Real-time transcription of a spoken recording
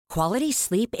Quality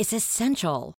sleep is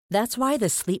essential. That's why the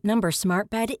Sleep Number Smart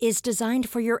Bed is designed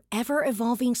for your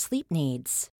ever-evolving sleep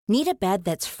needs. Need a bed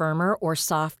that's firmer or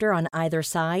softer on either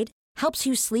side? Helps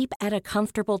you sleep at a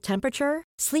comfortable temperature?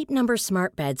 Sleep Number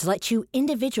Smart Beds let you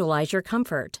individualize your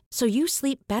comfort, so you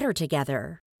sleep better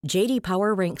together. J.D.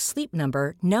 Power ranks Sleep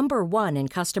Number number 1 in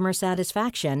customer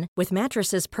satisfaction with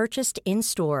mattresses purchased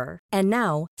in-store. And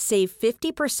now, save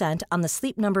 50% on the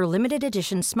Sleep Number Limited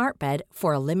Edition Smart Bed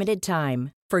for a limited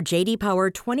time. For J.D. Power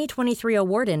 2023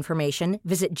 award information,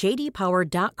 visit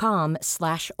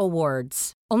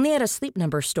jdpower.com/awards. Only at a Sleep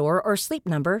Number store or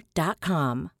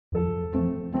sleepnumber.com.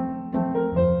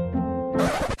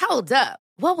 Hold up.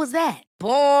 What was that?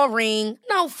 Boring.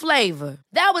 No flavor.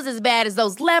 That was as bad as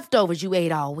those leftovers you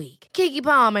ate all week. Keke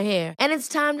Palmer here, and it's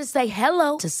time to say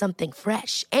hello to something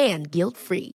fresh and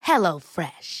guilt-free. Hello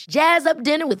Fresh. Jazz up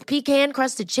dinner with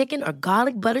pecan-crusted chicken or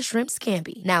garlic butter shrimp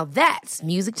scampi. Now that's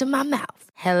music to my mouth.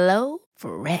 Hello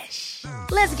Fresh.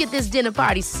 Let's get this dinner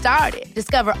party started.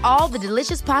 Discover all the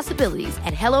delicious possibilities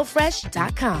at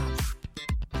hellofresh.com.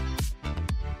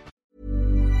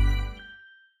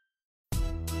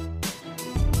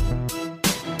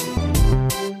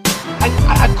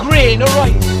 A grain of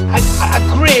rice, a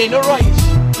grain of rice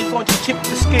is going to tip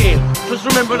the scale. Just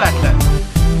remember that, lad.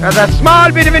 There's a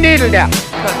small bit of a needle there.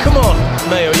 Now, come on,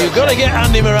 Mayo, you've got to get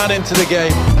Andy Moran into the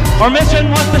game. Our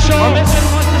mission was to show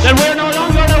that we're no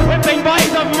longer the whipping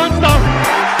boys of Munster.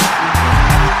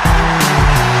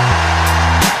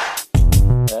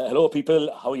 Hello, people.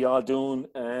 How you all doing?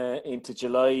 Into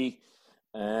July,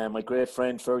 my great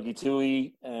friend Fergie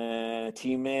Toohey,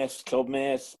 teammate,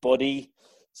 clubmate, buddy,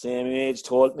 same age,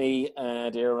 told me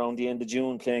they're around the end of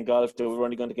June playing golf. They were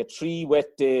only going to get 3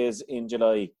 wet days in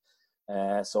July.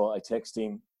 So I texted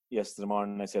him yesterday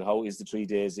morning and I said, how is the 3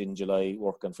 days in July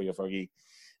working for you, Fergie?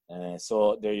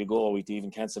 So there you go. We even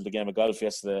cancelled the game of golf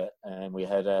yesterday, and we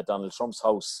had Donald Trump's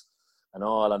house and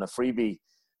all on a freebie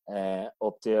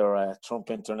up there,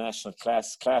 Trump International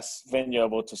class venue,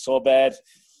 but it was so bad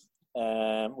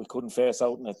we couldn't face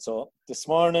out in it. So this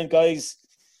morning, guys,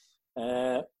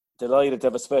 delighted to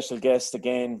have a special guest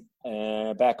again,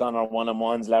 back on our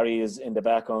one-on-ones. Larry is in the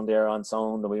background there on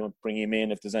sound, and we won't bring him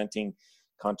in if there's anything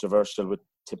controversial with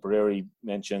Tipperary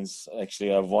mentions.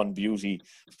 Actually, I have one beauty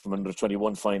from under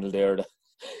 21 final there.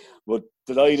 But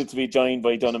delighted to be joined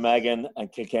by Dunnamaggin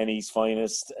and Kilkenny's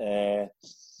finest,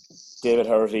 David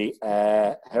Hurty.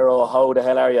 Hero, how the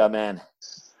hell are you, man?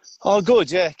 All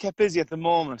good, yeah. Kept busy at the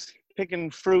moment.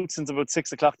 Picking fruit since about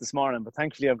 6 o'clock this morning, but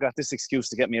thankfully I've got this excuse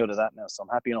to get me out of that now, so I'm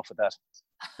happy enough with that.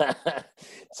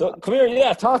 So come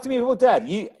here, talk to me about that.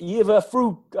 You have a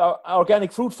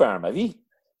organic fruit farm, have you?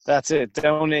 That's it,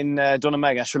 down in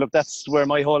Dunnamaggin. Sure, look, that's where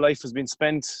my whole life has been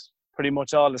spent, pretty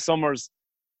much all the summers,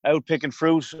 out picking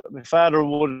fruit. My father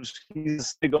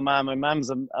he's a big old man. My mum's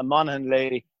a Monaghan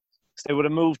lady. So they would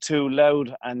have moved to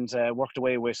Louth and worked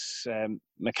away with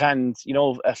McCann,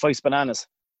 Feist Bananas.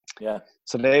 Yeah.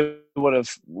 So they would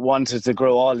have wanted to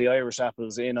grow all the Irish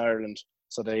apples in Ireland.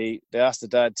 So they asked the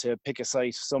dad to pick a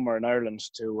site somewhere in Ireland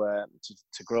to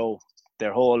grow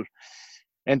their whole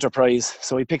enterprise.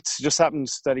 So he just happened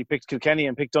that he picked Kilkenny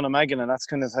and picked Dunnamaggin, and that's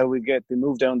kind of how they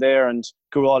moved down there and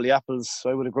grew all the apples. So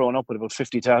I would have grown up with about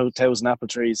 50,000 apple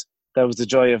trees. That was the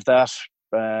joy of that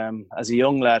as a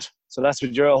young lad. So that's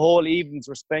what your whole evenings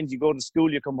were spent. You go to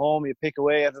school, you come home, you pick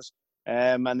away at it,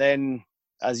 and then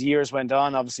as years went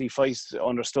on, obviously Feist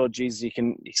understood, you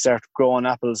start growing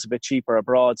apples a bit cheaper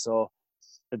abroad. So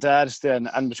the dad then,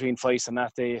 and between Feist and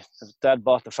that, the dad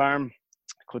bought the farm,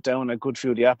 cut down a good few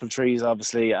of the apple trees,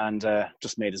 obviously, and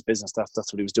just made his business.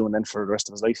 That's what he was doing then for the rest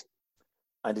of his life.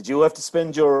 And did you have to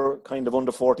spend your kind of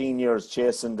under 14 years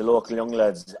chasing the local young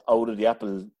lads out of the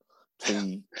apple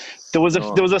tree? There was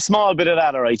a small bit of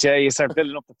that, all right. Yeah, you start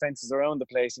building up the fences around the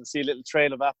place and see a little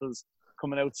trail of apples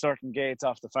coming out certain gates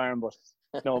off the farm. But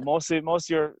no, most of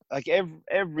your, like,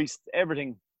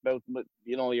 everything about,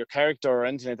 your character or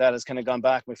anything like that has kind of gone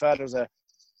back. My father's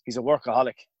he's a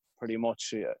workaholic, pretty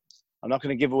much. I'm not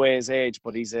going to give away his age,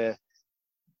 but he seems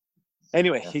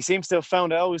to have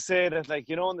found. I always say that, like,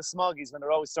 in the smoggies, when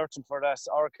they're always searching for that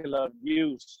oracle of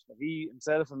youth, he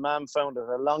himself and Mam found it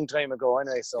a long time ago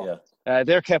anyway. So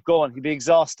they're kept going. He'd be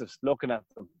exhausted looking at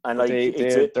them. And like,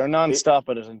 they're non-stop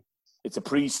at it. And it's a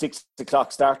pre-6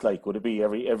 o'clock start, like, would it be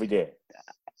every day?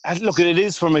 Look, it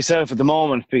is for myself at the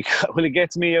moment, because when it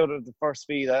gets me out of the first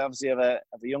feed, I obviously have a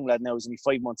young lad now who's only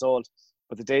 5 months old,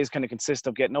 but the days kind of consist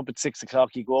of getting up at 6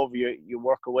 o'clock, you go over, you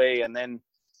work away, and then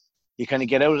you kind of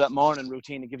get out of that morning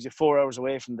routine. It gives you 4 hours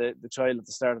away from the child at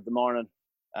the start of the morning,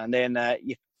 and then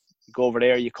you go over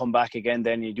there, you come back again,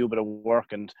 then you do a bit of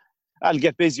work, and I'll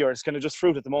get busier. It's kind of just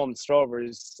fruit at the moment,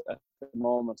 strawberries at the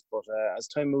moment. But as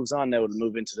time moves on now, it'll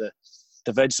move into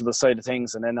the vegetable side of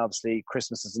things. And then obviously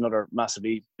Christmas is another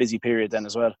massively busy period then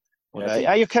as well.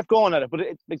 But you kept going at it.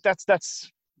 But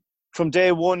that's from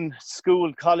day one,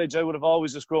 school, college, I would have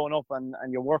always just grown up and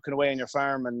you're working away on your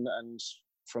farm and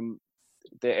from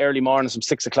the early mornings from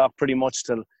 6 o'clock pretty much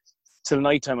till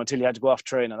night time until you had to go off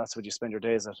train, and that's what you spend your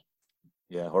days at.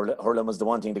 Yeah, hurling was the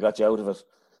one thing that got you out of it.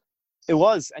 It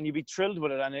was, and you'd be thrilled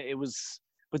with it, and it was.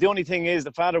 But the only thing is,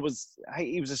 the father was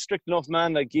a strict enough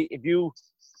man. Like I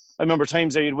remember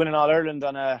times there you'd win an All Ireland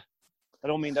on a. I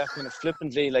don't mean that kind of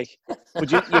flippantly, like,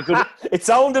 but you could. It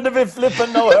sounded a bit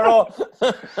flippant, no, hero.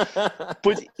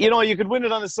 But you could win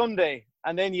it on a Sunday,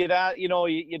 and then you'd go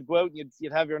out and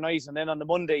you'd have your night, and then on the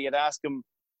Monday you'd ask him.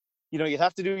 You'd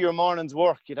have to do your morning's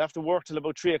work. You'd have to work till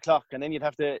about 3 o'clock, and then you'd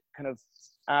have to kind of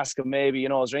ask him maybe,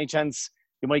 is there any chance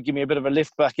you might give me a bit of a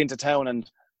lift back into town?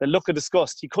 And the look of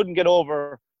disgust, he couldn't get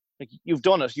over. Like, you've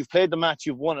done it, you've played the match,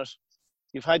 you've won it,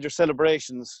 you've had your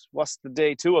celebrations. What's the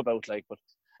day two about? Like, but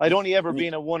I'd only ever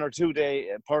been a 1 or 2 day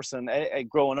person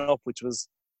growing up, which was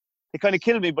it kind of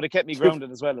killed me, but it kept me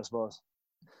grounded as well, I suppose.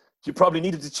 You probably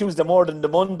needed to choose the more than the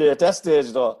Monday at that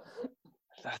stage, though.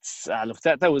 That's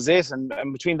that was it, and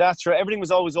between that, sure, everything was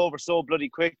always over so bloody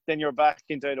quick. Then you're back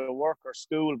into either work or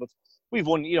school. But we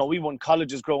won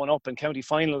colleges growing up and county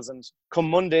finals, and come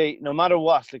Monday, no matter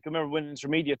what, like I remember winning an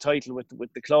intermediate title with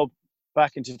the club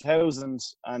back in 2000,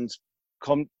 and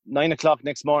come 9 o'clock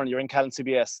next morning, you're in Callan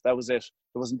CBS. That was it.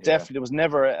 There was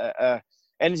never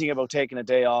anything about taking a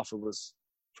day off. It was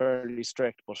fairly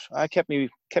strict, but I kept me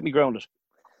grounded.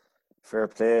 Fair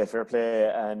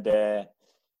play, and.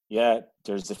 Yeah,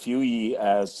 there's a few.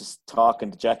 I was just talking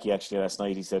to Jackie actually last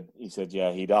night. He said,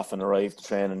 yeah, he'd often arrive to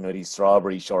training with his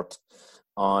strawberry shirt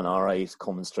on, all right,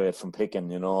 coming straight from picking,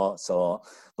 So,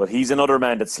 but he's another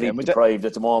man that's sleep deprived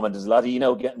at the moment. There's a lot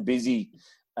of getting busy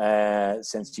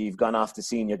since you've gone off the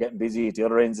scene. You're getting busy at the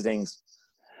other ends of things.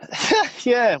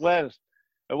 Yeah, well,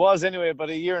 it was anyway. About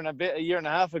a year and a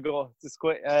half ago. It's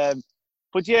quite.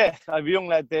 But yeah, I have a young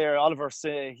lad there. Oliver,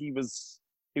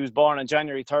 he was born on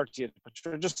January 30th, but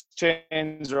it just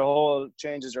changes your whole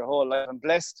life. I'm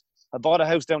blessed. I bought a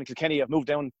house down in Kilkenny. I've moved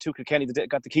down to Kilkenny,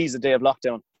 got the keys the day of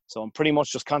lockdown. So I'm pretty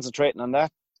much just concentrating on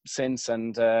that since.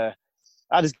 And that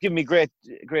has given me great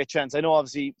chance. I know,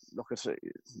 obviously, look, it's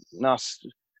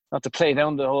not to play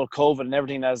down the whole COVID and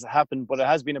everything that has happened, but it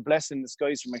has been a blessing in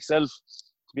disguise for myself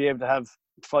to be able to have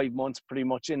 5 months pretty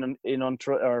much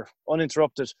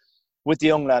uninterrupted with the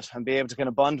young lad and be able to kind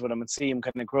of bond with him and see him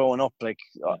kind of growing up. Like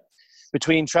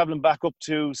between travelling back up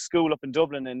to school up in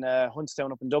Dublin, in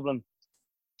Huntstown up in Dublin,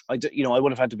 I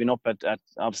would have had to been up at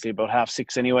obviously about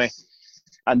 6:30 anyway.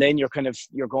 And then you're going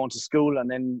to school,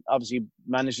 and then obviously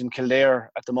managing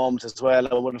Kildare at the moment as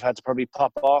well. I would have had to probably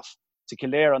pop off to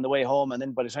Kildare on the way home, and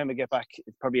then by the time I get back,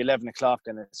 it's probably 11 o'clock,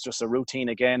 and it's just a routine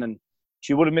again. And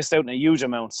she would have missed out on a huge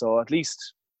amount. So at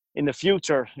least in the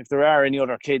future, if there are any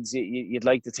other kids, you'd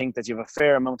like to think that you have a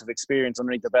fair amount of experience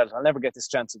underneath the belt. I'll never get this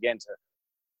chance again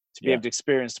to be able to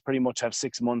experience, to pretty much have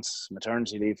 6 months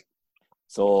maternity leave.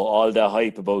 So all the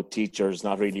hype about teachers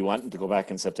not really wanting to go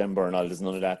back in September and all, there's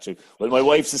none of that too. Well, my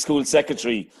wife's a school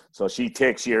secretary, so she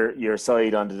takes your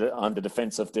side on the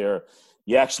defence of there.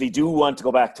 You actually do want to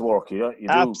go back to work, you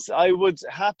do? I would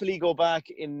happily go back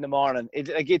in the morning.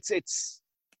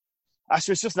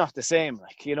 Actually, it's just not the same.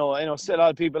 Like, I know a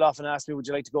lot of people often ask me, would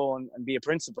you like to go and be a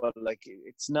principal? Like,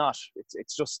 it's not.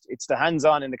 It's the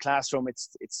hands-on in the classroom.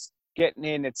 It's getting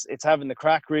in. It's having the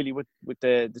crack really with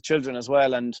the children as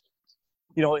well. And,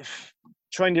 if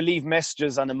trying to leave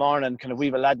messages on the morning, kind of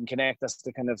we've a Lad and Connect, that's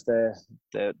the kind of the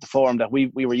form that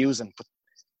we were using. But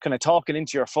kind of talking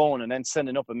into your phone and then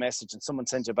sending up a message and someone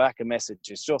sends you back a message,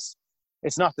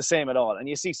 it's not the same at all. And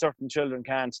you see certain children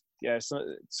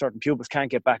certain pupils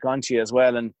can't get back onto you as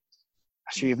well. And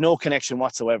actually, you have no connection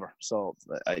whatsoever. So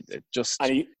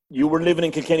And you were living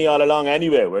in Kilkenny all along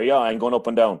anyway, were you? And going up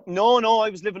and down? No, I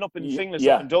was living up in Finglas,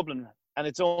 up in Dublin. And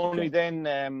it's only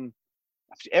then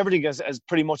everything has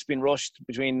pretty much been rushed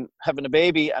between having a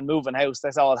baby and moving house.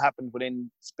 That's all happened within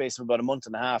space of about a month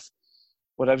and a half.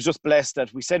 But I was just blessed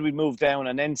that we said we'd move down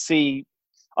and then see.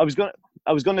 I was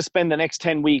going to spend the next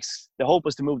 10 weeks. The hope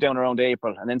was to move down around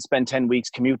April and then spend 10 weeks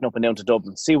commuting up and down to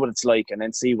Dublin, see what it's like, and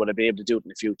then see what I'd be able to do in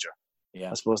the future.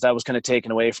 Yeah. I suppose that was kind of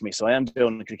taken away from me. So I am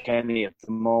down in Kilkenny at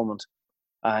the moment.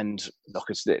 And look,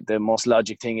 it's the most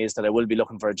logic thing is that I will be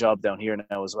looking for a job down here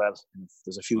now as well.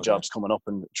 There's a few jobs coming up,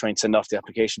 and try and send off the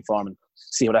application form and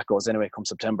see how that goes anyway come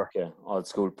September. Okay, all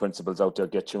school principals out there,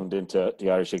 get tuned into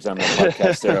the Irish Examiner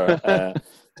podcast there.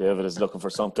 David is looking for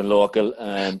something local.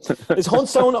 Is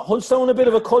Huntstown a bit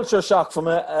of a culture shock for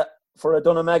a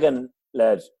Dunnamaggin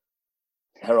lad?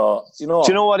 Hero, Do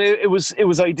you know what? It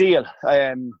was ideal.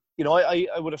 I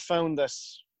would have found that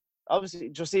obviously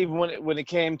just even when it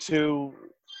came to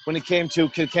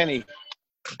Kilkenny,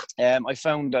 I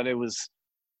found that it was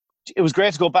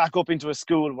great to go back up into a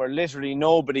school where literally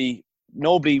nobody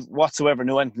whatsoever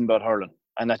knew anything about hurling.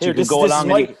 And that you can go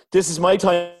along. This is my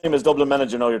time as Dublin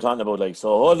manager now you're talking about, like, so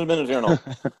hold a minute here now.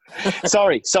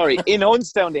 Sorry. In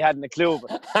Huntstown they hadn't a clue,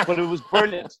 but it was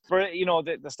brilliant.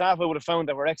 The staff I would have found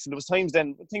that were excellent. There was times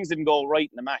then things didn't go right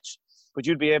in the match, but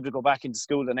you'd be able to go back into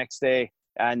school the next day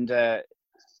and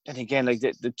again, like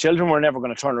the children were never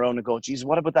going to turn around and go, geez,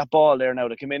 what about that ball there now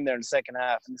to come in there in the second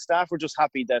half? And the staff were just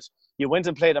happy that you went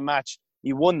and played a match,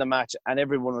 you won the match, and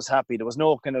everyone was happy. There was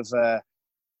no kind of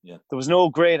there was no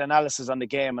great analysis on the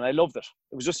game, and I loved it.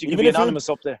 It was just you could be anonymous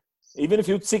up there. Even if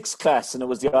you had 6th class and it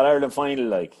was the All-Ireland final,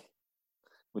 like,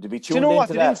 would you be tuned into that? Do you know what?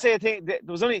 They didn't say a thing. There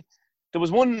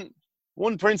was one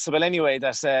principal anyway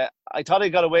that I thought I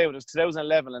got away with. It was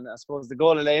 2011, and I suppose the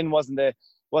goal of Lane wasn't the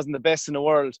best in the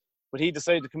world, but he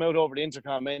decided to come out over the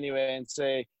intercom anyway and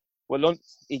say, well,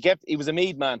 he was a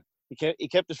Meath man. He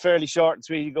kept it fairly short and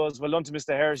sweet. He goes, well, done to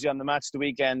Mr. Hershey on the match the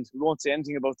weekend. We won't say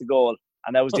anything about the goal.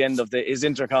 And that was the end of his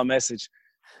intercom message.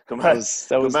 Good man,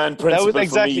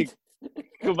 exactly.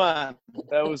 Good man.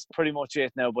 That was pretty much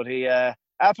it now. But he,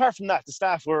 apart from that, the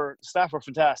staff were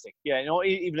fantastic. Yeah,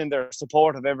 even in their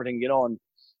support of everything, and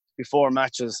before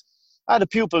matches, the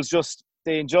pupils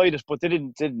they enjoyed it, but they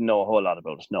didn't know a whole lot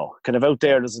about it. No, kind of out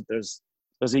there, there's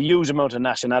a huge amount of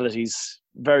nationalities.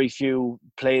 Very few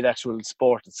played actual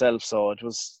sport itself, so it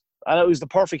was the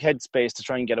perfect headspace to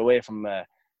try and get away from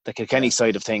the Kilkenny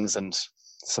side of things and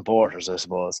supporters, I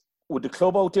suppose. Would the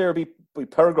club out there be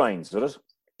Peregrines, would it?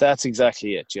 That's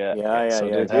exactly it, yeah.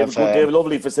 Yeah. They have a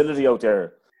lovely facility out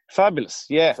there. Fabulous,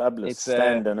 yeah. Fabulous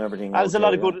stand and everything. There's a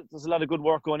lot of good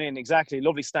work going in. Exactly,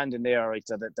 lovely stand in there, right?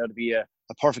 That'd be a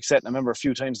perfect set. And I remember a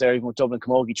few times there, even with Dublin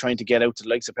Camogie, trying to get out to the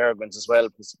likes of Peregrines as well.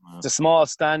 Because it's a small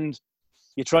stand.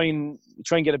 You try and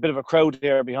get a bit of a crowd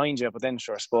there behind you, but then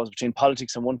sure, I suppose between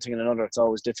politics and one thing and another, it's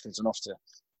always difficult enough to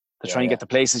try and get the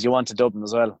places you want to Dublin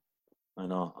as well. I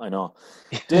know.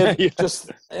 Dave,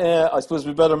 I suppose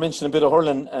we better mention a bit of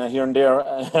hurling here and there.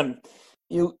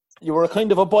 You were a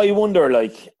kind of a boy wonder,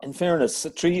 like, in fairness, a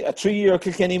 3-year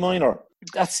Kilkenny minor.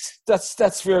 That's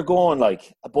where you're going,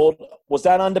 like. But was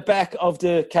that on the back of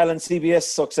the Callan CBS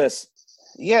success?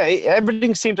 Yeah,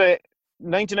 everything seemed to.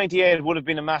 1998 would have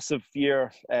been a massive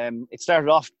year. It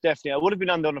started off definitely. I would have been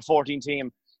on the under 14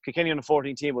 team, Kilkenny under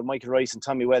 14 team with Michael Rice and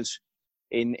Tommy Welsh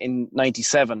in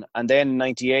 97, and then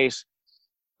 98.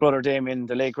 Brother Damien,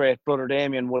 the late great Brother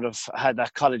Damien, would have had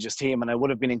that college's team, and I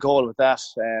would have been in goal with that.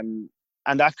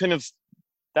 And that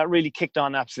really kicked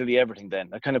on absolutely everything. Then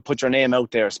that kind of put your name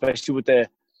out there, especially with the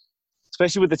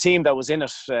team that was in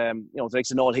it. The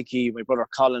likes of Noel Hickey, my brother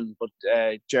Colin, but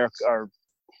Jack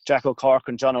O'Cork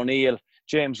and John O'Neill,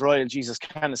 James Royal, Jesus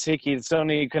Canis Hickey. It's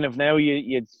only kind of now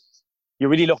you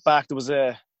really look back.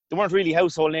 They weren't really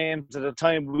household names at the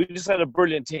time. We just had a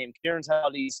brilliant team. Kieran's had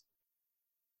all these.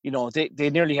 They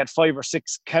nearly had 5 or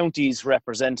 6 counties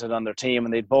represented on their team,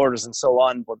 and they had borders and so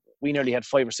on. But we nearly had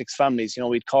 5 or 6 families.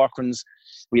 We had Corcorans,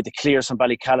 we had the Clears from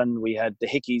Ballycallan, we had the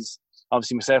Hickeys,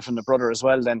 obviously myself and the brother as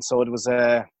well. Then, so it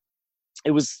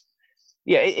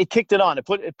kicked it on. It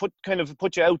put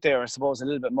you out there, I suppose, a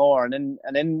little bit more. And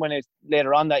then when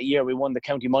later on that year we won the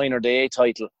County Minor Day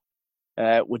title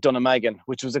with Dunnamaggin,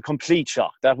 which was a complete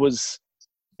shock. That was,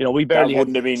 we barely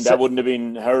that wouldn't have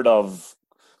been heard of.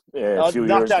 A few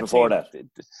years before team. that.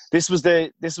 This was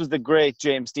the great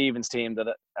James Stevens team that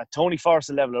at Tony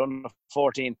Forster level at under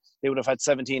 14 they would have had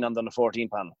 17 on the under 14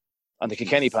 panel, on the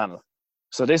Kilkenny panel.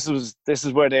 So this is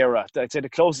where they were at. I'd say the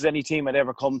closest any team had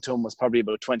ever come to them was probably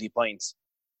about 20 points.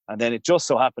 And then it just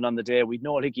so happened on the day we'd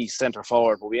Noel Hickey centre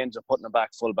forward, but we ended up putting him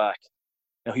back full back.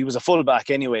 Now he was a full back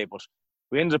anyway, but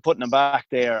we ended up putting him back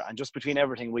there, and just between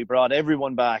everything we brought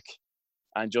everyone back,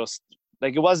 and just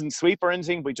like, it wasn't sweep or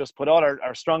anything. We just put all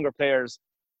our stronger players.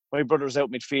 My brother's out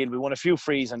midfield. We won a few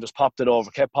frees and just popped it over,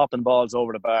 kept popping balls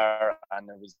over the bar, and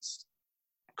it was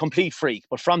complete freak.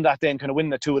 But from that, then kind of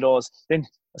winning the 2 of those, then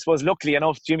I suppose luckily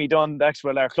enough, Jimmy Dunn,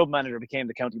 our club manager, became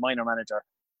the county minor manager.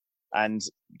 And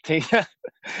that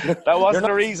wasn't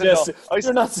the reason.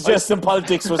 You're not suggesting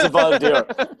politics was involved here.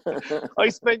 I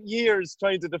spent years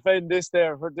trying to defend this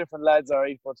there for different lads, all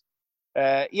right, but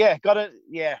Got it.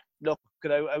 Yeah, look,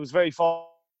 I was very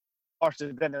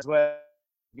fortunate then as well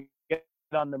to get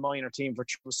on the minor team for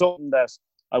something that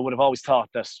I would have always thought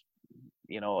that,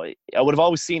 I would have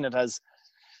always seen it as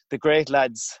the great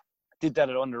lads did that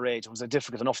at underage. It was a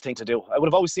difficult enough thing to do. I would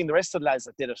have always seen the rest of the lads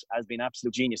that did it as being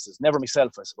absolute geniuses. Never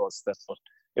myself, I suppose. But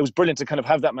it was brilliant to kind of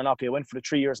have that monopoly. I went for the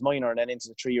 3 years minor and then into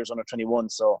the 3 years under 21.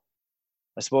 So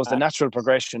I suppose the natural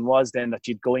progression was then that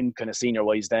you'd go in kind of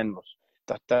senior-wise then.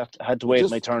 But that had to wait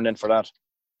my turn then for that.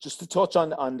 Just to touch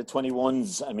on the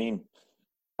 21s, I mean,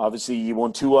 obviously you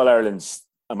won 2 All-Irelands.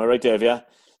 Am I right, Dave? Yeah?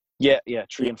 Yeah,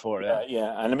 3 and 4, yeah.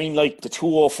 Yeah, and I mean, like the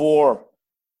 204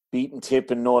 beating Tip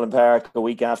in Nolan Park a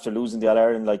week after losing the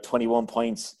All-Ireland, like 21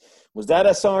 points. Was that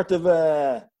a sort of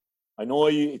I know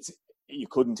you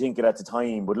couldn't think it at the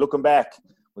time, but looking back,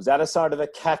 was that a sort of a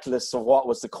catalyst of what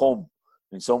was to come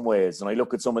in some ways? And I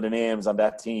look at some of the names on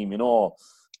that team,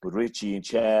 with Richie and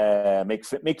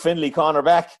Mick Finlay, Conor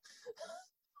back.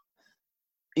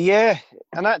 Yeah,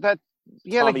 and that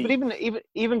Tommy. But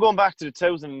even going back to the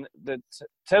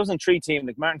 2003 team,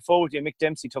 like Martin Fogarty and Mick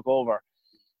Dempsey took over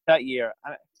that year.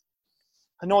 I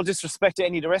no disrespect to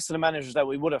any of the rest of the managers that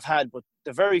we would have had, but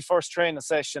the very first training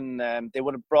session, they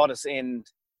would have brought us in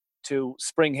to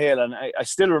Spring Hill, and I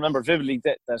still remember vividly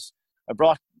that I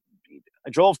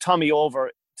drove Tommy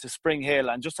over to Spring Hill,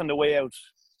 and just on the way out,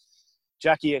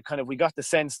 Jackie, we got the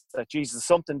sense that, Jesus,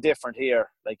 something different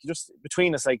here. Like, just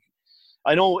between us, like,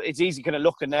 I know it's easy kind of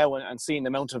looking now and seeing the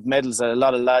amount of medals that a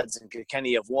lot of lads in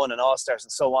Kilkenny have won and All-Stars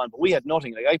and so on, but we had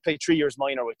nothing. Like, I played 3 years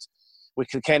minor with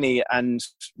Kilkenny and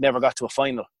never got to a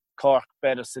final. Cork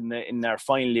beat us in their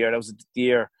final year. That was the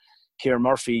year Kieran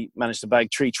Murphy managed to bag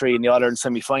 3-3 in the All-Ireland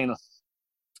semi-final.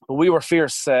 But we were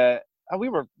fierce. We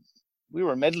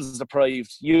were medals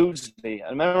deprived hugely. I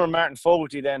remember Martin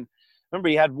Fogarty then. Remember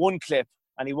he had one clip,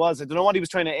 and I don't know what he was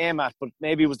trying to aim at, but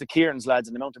maybe it was the Kieran's lads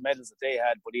and the amount of medals that they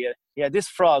had. But he had this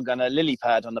frog on a lily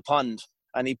pad on the pond,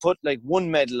 and he put like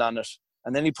one medal on it,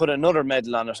 and then he put another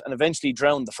medal on it, and eventually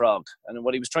drowned the frog. And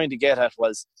what he was trying to get at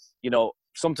was,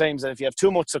 sometimes if you have too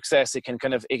much success,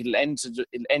 it'll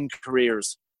end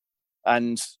careers.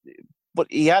 But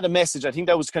he had a message. I think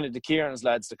that was kind of the Kieran's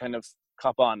lads to kind of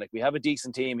cop on. Like, we have a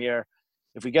decent team here.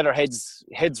 If we get our heads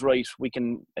right, we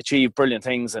can achieve brilliant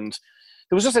things. And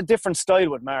there was just a different style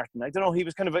with Martin. I don't know. He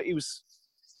was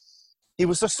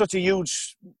just such a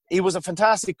huge. He was a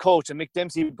fantastic coach, and Mick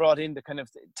Dempsey brought in the kind of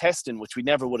testing, which we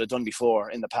never would have done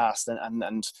before in the past,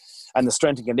 and the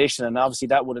strength and conditioning. And obviously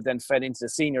that would have then fed into the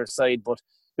senior side. But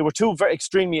there were 2 very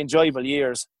extremely enjoyable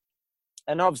years.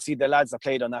 And obviously the lads that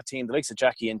played on that team, the likes of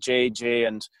Jackie and JJ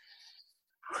and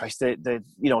Christ,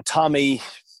 Tommy,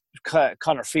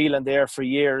 Conor Phelan there for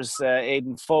years,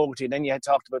 Aidan Fogarty, and then you had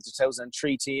talked about the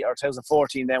 2003 team or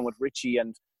 2014 then with Richie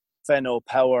and Fenno,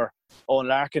 Power. Owen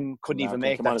Larkin couldn't even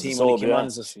make that team when he came on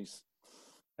as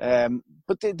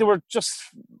but they were just.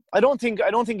 I don't think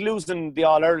losing the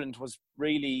All Ireland was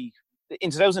really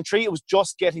in 2003. It was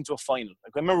just getting to a final.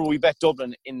 Like, I remember we bet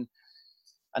Dublin in.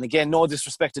 And again, no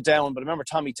disrespect to Down, but I remember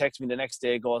Tommy texted me the next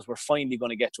day, goes, "We're finally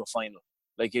going to get to a final."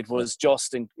 Like, it was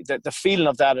just the feeling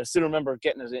of that. I still remember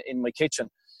getting it in my kitchen,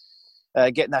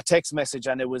 getting that text message,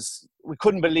 and we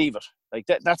couldn't believe it. Like,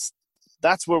 that's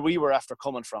where we were after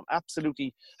coming from.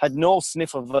 Absolutely had no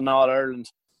sniff of an All-Ireland.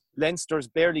 Leinster's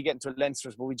barely getting to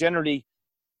Leinster's, but we generally,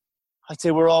 I'd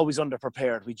say we're always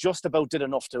underprepared. We just about did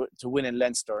enough to win in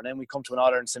Leinster, and then we come to an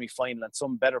All-Ireland semi-final, and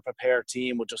some better prepared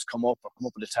team would just come up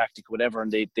with a tactic or whatever,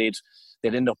 and they'd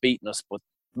end up beating us. But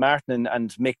Martin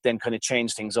and Mick then kind of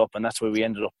changed things up, and that's where we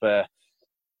ended up.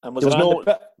 And was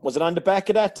it on the back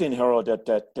of that thing, Hero,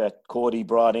 that Cody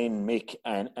brought in Mick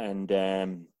and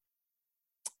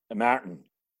Martin?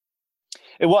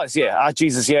 It was, yeah.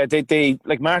 Jesus, yeah. They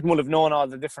like Martin would have known all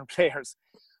the different players.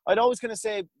 I'd always kind of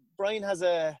say Brian has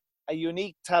a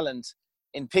unique talent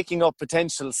in picking up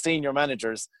potential senior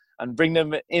managers and bring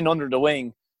them in under the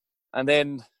wing, and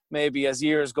then maybe as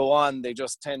years go on, they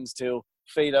just tends to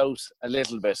fade out a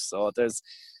little bit. So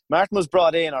Martin was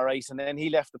brought in, all right, and then he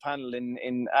left the panel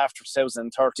in after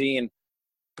 2013.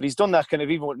 But he's done that kind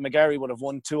of even with McGarry would have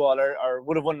won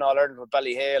would have won All-Ireland with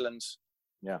Ballyhale, and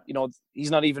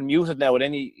he's not even muted now at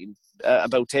any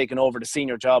about taking over the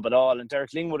senior job at all. And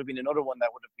Derek Ling would have been another one that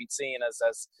would have been seen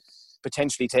as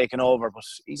potentially taken over, but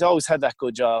he's always had that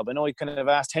good job. I know he kind of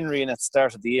asked Henry in at the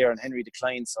start of the year, and Henry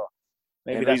declined, so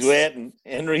maybe Henry's waiting.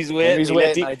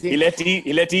 He let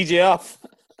DJ off.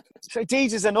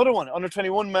 DJ's another one, under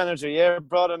 21 manager. Yeah,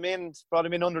 brought him in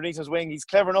underneath his wing. He's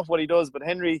clever enough what he does, but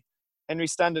Henry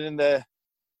standing in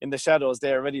the shadows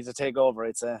there, ready to take over.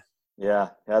 It's he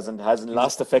hasn't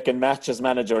lost a fucking match as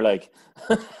manager, like.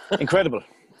 Incredible.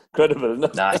 Incredible. No?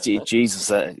 Nah,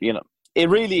 Jesus, it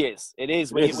really is. It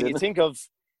is when It you is, think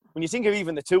of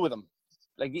even the two of them.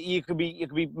 Like you could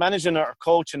be managing or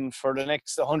coaching for the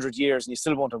next 100 years, and you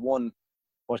still won't have won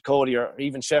what Cody or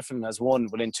even Shefflin has won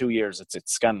within 2 years. It's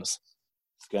scandalous.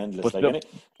 Scandalous. But, Like,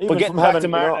 but getting back to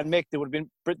Martin and Mick, they would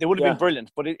have been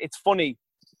brilliant. But it's funny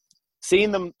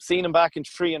seeing them back in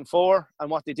 3 and 4 and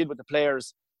what they did with the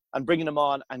players and bringing them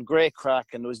on and great crack,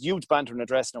 and there was huge banter in the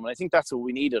dressing room. And I think that's what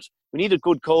we needed. We needed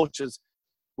good coaches.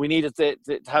 We needed to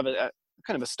have a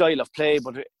kind of a style of play.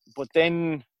 But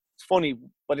then it's funny,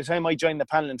 by the time I joined the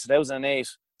panel in 2008,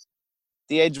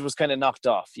 the edge was kind of knocked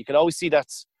off. You could always see that.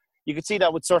 You could see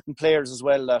that with certain players as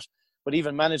well. But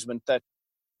even management, that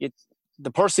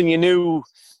the person you knew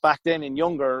back then in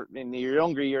your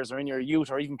younger years or in your youth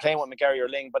or even playing with McGarry or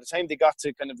Ling, by the time they got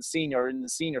to kind of the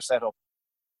senior setup,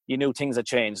 you knew things had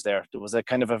changed there. There was a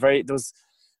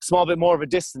small bit more of a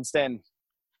distance then.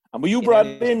 And were you brought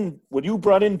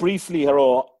in briefly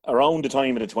around the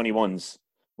time of the 21s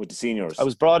with the seniors? I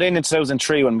was brought in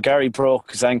 2003 when Gary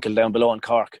broke his ankle down below in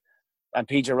Cork, and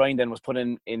PJ Ryan then was put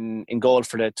in goal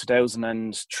for the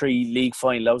 2003 league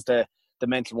final. That was the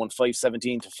mental one,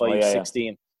 5-17 to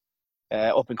 5-16,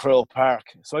 up in Crow Park.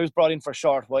 So I was brought in for a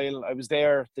short while. I was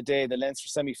there the day the Leinster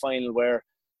semi-final where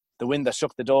the wind that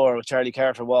shook the door with Charlie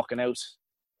Carter walking out.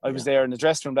 I was there in the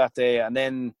dressing room that day, and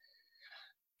then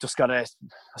just got a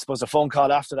phone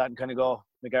call after that and kind of go,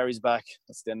 McGarry's back.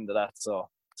 That's the end of that. So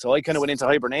I kind of went into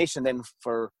hibernation then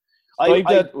for.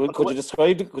 Could you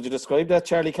describe that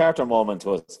Charlie Carter moment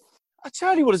to us?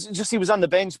 Charlie he was on the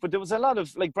bench, but there was a lot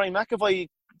of, like Brian McAvoy,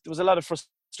 there was a lot of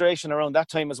frustration around that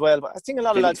time as well. But I think a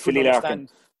lot of lads Philly Larkin.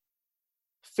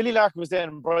 Philly Larkin was there,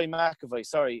 and Brian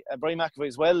McAvoy. Brian McAvoy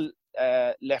as well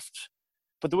left.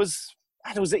 But there was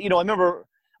I remember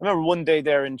one day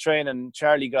there in training,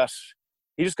 Charlie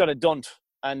just got a dunt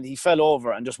and he fell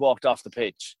over and just walked off the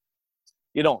pitch.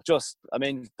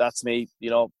 That's me.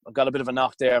 I've got a bit of a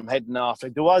knock there. I'm heading off.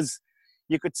 Like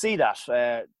you could see that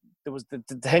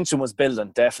the tension was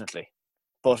building, definitely.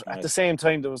 But at the same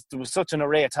time, there was such an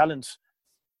array of talent,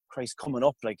 Christ, coming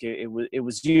up. Like it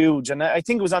was huge, and I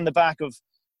think it was on the back of,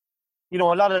 a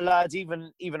lot of lads,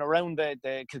 even around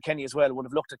the Kilkenny as well, would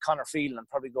have looked at Conor Phelan and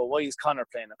probably go, why is Conor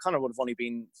playing? And Conor would have only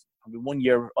been probably 1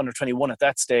 year under 21 at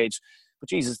that stage. But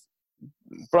Jesus,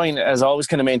 Brian has always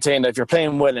kind of maintained that if you're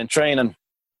playing well in training,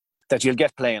 that you'll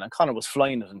get playing. And Conor was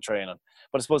flying it in training.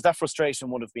 But I suppose that frustration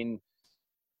would have been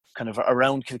kind of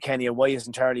around Kilkenny. Why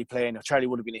isn't Charlie playing? Charlie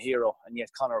would have been a hero, and yet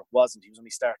Conor wasn't. He was only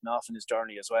starting off in his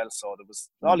journey as well. So there was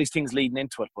all these things leading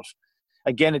into it. But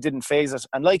again, it didn't phase it.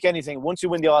 And like anything, once you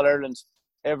win the All-Ireland,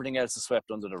 everything else is swept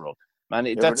under the rug. Man,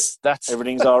 that's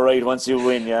everything's all right once you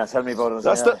win. Yeah, tell me about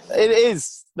it. It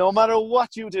is. No matter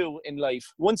what you do in life,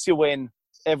 once you win,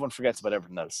 everyone forgets about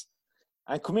everything else.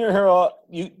 And come here, Hero.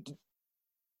 You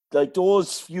like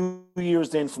those few years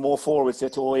then from 04 we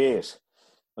said to 08.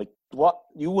 Like what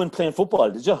you weren't playing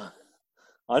football, did you?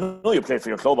 I don't know you played for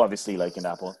your club, obviously, like in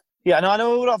that point. Yeah, no, I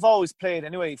know I've always played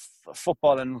anyway,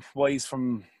 football and wise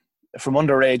from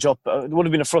underage up. It would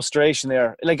have been a frustration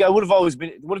there. Like it would have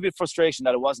been frustration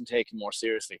that it wasn't taken more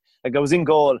seriously. Like I was in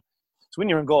goal. So when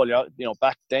you're in goal,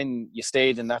 back then you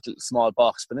stayed in that little small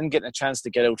box, but then getting a chance to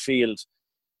get outfield.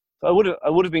 So I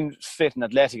would have been fit and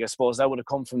athletic, I suppose. That would have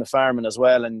come from the farming as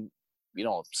well, and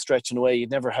stretching away.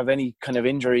 You'd never have any kind of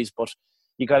injuries, but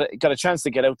you got a chance to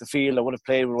get out the field. I would have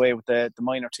played away with the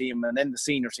minor team and then the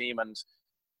senior team, and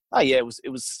it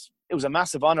was a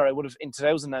massive honour. I would have in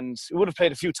 2000 and we would have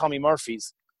played a few Tommy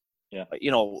Murphys. Yeah,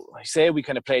 I say we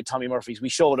kind of played Tommy Murphys. We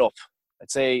showed up.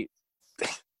 I'd say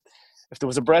if there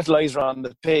was a breathalyzer on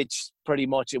the pitch, pretty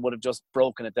much it would have just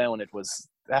broken it down. It was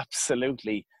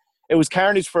absolutely. It was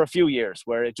carnage for a few years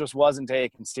where it just wasn't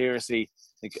taken seriously.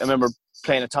 Like, I remember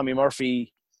playing a Tommy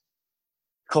Murphy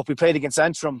Cup. We played against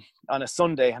Antrim on a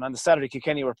Sunday, and on the Saturday,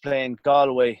 Kilkenny were playing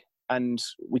Galway, and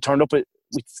we turned up,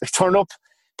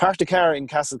 parked the car in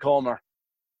Castlecomer.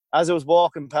 As I was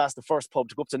walking past the first pub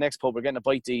to go up to the next pub, we're getting a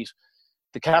bite to eat.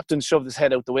 The captain shoved his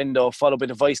head out the window, followed by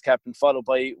the vice captain, followed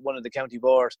by one of the county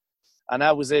board, and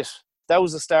that was it. That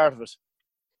was the start of it.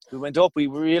 We went up, we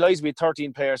realised we had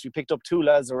 13 players. We picked up 2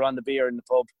 lads that were on the beer in the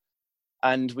pub,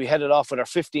 and we headed off with our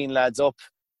 15 lads up.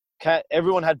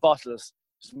 Everyone had bottles.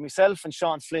 Myself and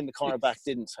Sean Flynn, the cornerback,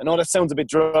 didn't. I know that sounds a bit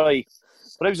dry,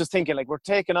 but I was just thinking, like, we're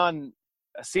taking on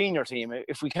a senior team.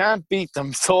 If we can't beat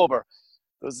them sober,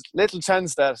 there's little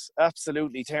chance that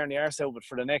absolutely tearing the arse out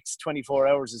for the next 24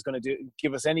 hours is going to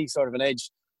give us any sort of an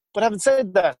edge. But having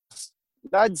said that,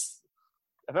 lads,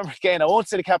 I remember again, I won't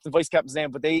say the captain, vice captain's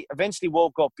name, but they eventually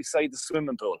woke up beside the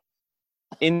swimming pool,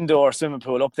 indoor swimming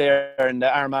pool up there in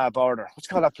the Armagh border. What do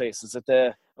you call that place? Is it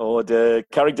the Oh, the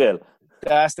Carrickdale.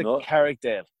 That's the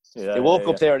Carrickdale. Yeah, they woke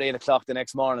up there at 8 o'clock the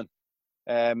next morning.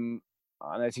 And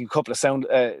I think a couple of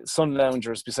sun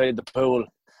loungers beside the pool.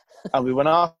 And we went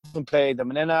off and played them.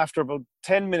 And then after about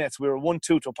 10 minutes, we were 1-2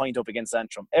 to a point up against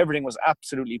Antrim. Everything was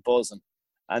absolutely buzzing.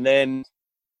 And then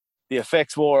the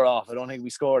effects wore off. I don't think we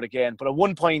scored again. But at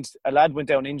one point, a lad went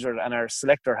down injured, and our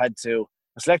selector who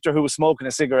was smoking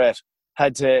a cigarette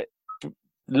had to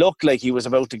look like he was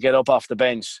about to get up off the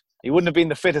bench. He wouldn't have been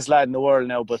the fittest lad in the world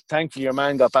now, but thankfully your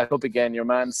man got back up again. Your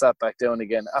man sat back down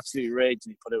again. Absolutely raged,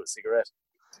 and he put out a cigarette.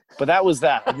 But that was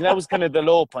that. That was kind of the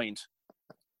low point.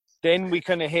 Then we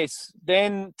kind of hit.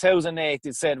 Then 2008,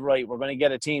 it said, right, we're going to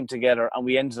get a team together, and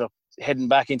we ended up heading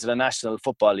back into the National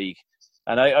Football League.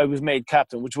 And I was made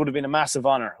captain, which would have been a massive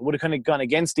honour. It would have kind of gone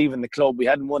against even the club. We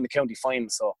hadn't won the county final,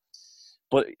 so,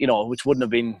 but which wouldn't have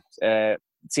been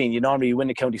seen. You normally win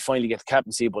the county final, you get the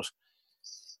captaincy, but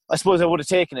I suppose I would have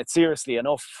taken it seriously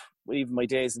enough, even my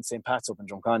days in St. Pat's up in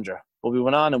Drumcondra. But we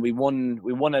went on and we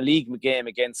won a league game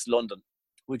against London,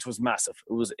 which was massive.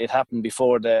 It happened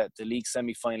before the league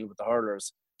semi-final with the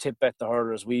hurlers. Tip bet the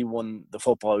hurlers. We won the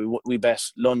football. We bet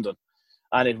London,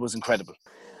 and it was incredible.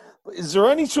 Is there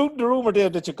any truth in the rumour,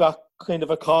 Dave, that you got kind of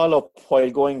a call up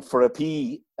while going for a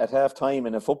pee at half time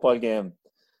in a football game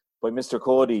by Mr.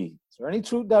 Cody? Is there any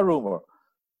truth in that rumour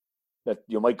that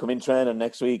you might come in training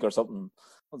next week or something?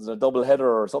 Was it a double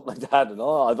header or something like that? And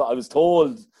I was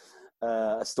told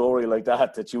a story like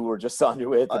that you were just on your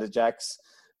way to the Jacks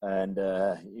and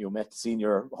you met the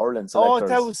senior hurling selectors.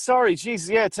 That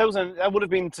would have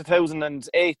been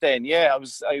 2008 then. Yeah, I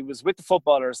was with the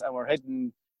footballers and we're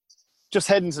heading to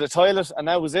the toilet, and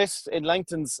that was it in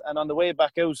Langton's. And on the way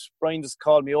back out, Brian just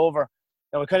called me over.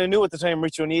 Now I kind of knew at the time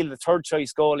Richie O'Neill, the third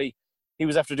choice goalie, he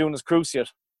was after doing his cruciate,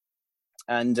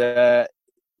 and I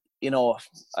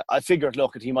figured,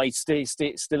 look, he might still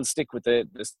stick with the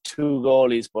two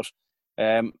goalies. But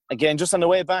again, just on the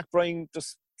way back, Brian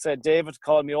just said, David,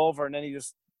 called me over, and then he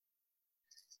just,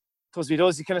 because he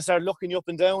kind of started looking you up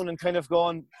and down and kind of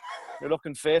going, you're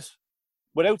looking fit,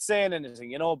 without saying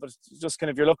anything, but just kind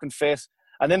of, you're looking fit.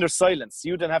 And then there's silence.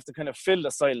 You then have to kind of fill the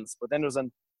silence. But then there's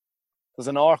an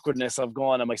awkwardness of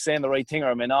going, am I saying the right thing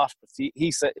or am I not? But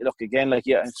he said, look, again, I'm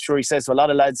sure he says to a lot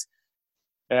of lads,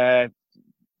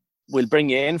 we'll bring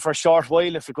you in for a short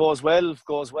while. If it goes well, it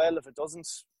goes well. If it doesn't,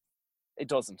 it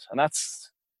doesn't. And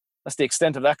that's the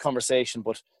extent of that conversation.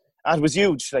 But it was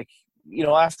huge.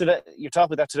 After that, you're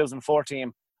talking about that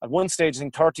 2014. At one stage, I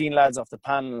think 13 lads off the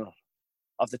panel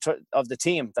of the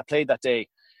team that played that day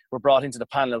were brought into the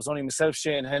panel. It was only myself,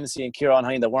 Shane Hennessy and Kieran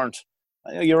Hine that weren't.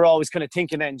 You're always kind of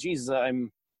thinking then, Jesus,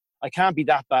 I can't be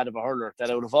that bad of a hurler,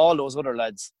 that out of all those other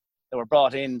lads that were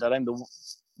brought in, that I'm the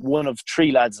one of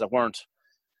three lads that weren't.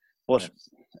 But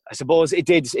I suppose it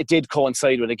did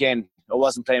coincide with, again, I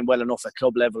wasn't playing well enough at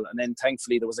club level, and then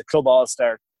thankfully there was a club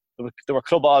all-star. There were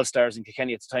club all-stars in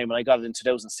Kilkenny at the time, and I got it in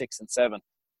 2006 and 2007.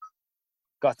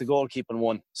 Got the goalkeeping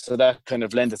one, so that kind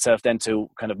of lent itself then to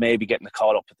kind of maybe getting a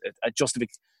call up, a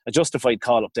justified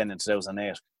call up then in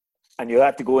 2008. And you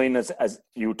had to go in as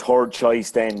your third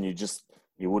choice then.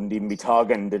 You wouldn't even be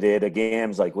togging the day of the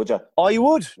games, would you? Oh, you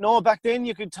would. No, back then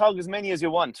you could tog as many as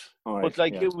you want. Right, but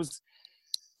it was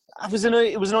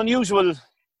an unusual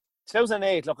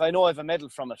 2008. Look, I know I have a medal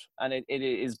from it, and it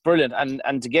is brilliant.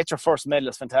 And to get your first medal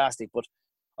is fantastic. But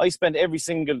I spent every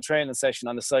single training session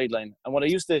on the sideline, and what I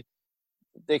used to.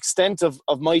 The extent of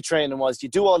my training was you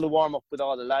do all the warm-up with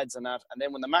all the lads and that, and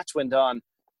then when the match went on,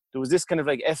 there was this kind of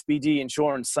FBD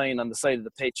insurance sign on the side of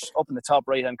the pitch up in the top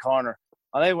right-hand corner,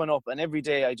 and I went up and every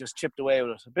day I just chipped away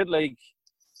with it, a bit like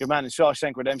your man in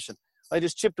Shawshank Redemption. I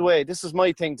just chipped away. This was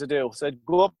my thing to do. So I'd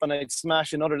go up and I'd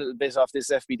smash another little bit off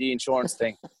this FBD insurance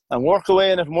thing and work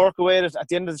away at it. At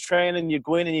the end of the training, you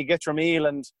go in and you get your meal,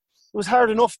 and it was hard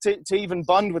enough to even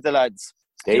bond with the lads.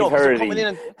 Dave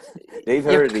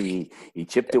Hurley, he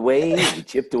chipped away at the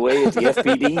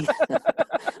FBD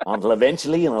until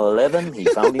eventually in 11 he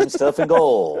found himself a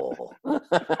goal. But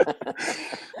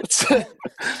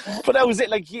that was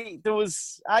it.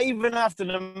 I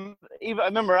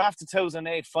remember after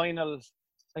 2008 final,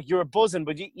 you were buzzing,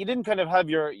 but you didn't kind of have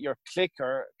your click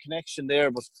or connection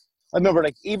there. But I remember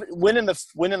even winning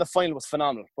the final was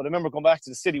phenomenal. But I remember going back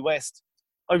to the City West.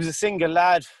 I was a single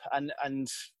lad, and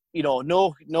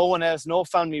no one else, no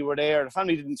family were there. The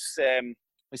family didn't.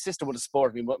 My sister would have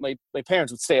supported me, but my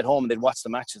parents would stay at home and they'd watch the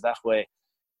matches that way.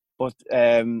 But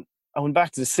I went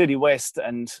back to the City West,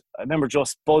 and I remember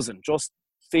just buzzing, just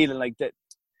feeling like that.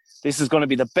 This is going to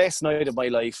be the best night of my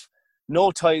life.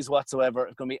 No ties whatsoever.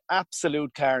 It's going to be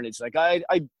absolute carnage.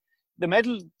 The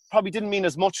medal probably didn't mean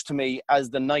as much to me as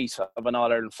the night of an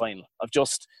All-Ireland final, of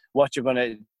just what you're going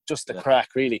to just the crack,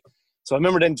 really. So I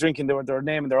remember then drinking their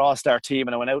name and their all-star team,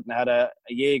 and I went out and had a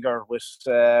Jaeger with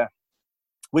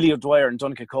Willie O'Dwyer and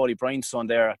Duncan Cody, Brian's son,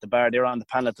 there at the bar. They were on the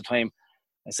panel at the time.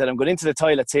 I said, I'm going into the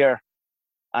toilets here,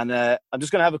 and I'm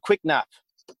just going to have a quick nap.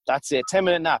 That's it,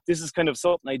 10-minute nap. This is kind of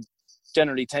something I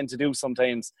generally tend to do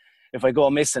sometimes if I go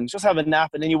missing. Just have a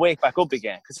nap, and then you wake back up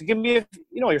again. Because it can be,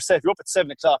 yourself, you're up at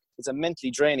 7 o'clock. It's a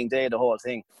mentally draining day, the whole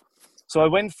thing. So I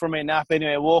went for my nap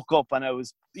anyway. I woke up, and I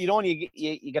was, you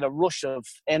get a rush of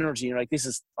energy. You're like, this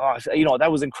is, that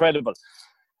was incredible.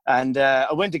 And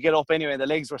I went to get up anyway. The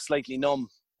legs were slightly numb,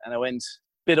 and I went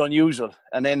a bit unusual.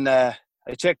 And then I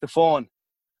checked the phone.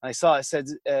 I saw it said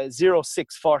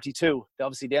 06:42.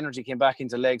 Obviously, the energy came back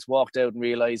into legs, walked out and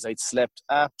realised I'd slept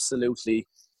absolutely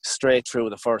straight through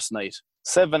the first night.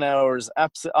 7 hours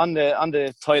on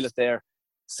the toilet there,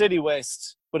 City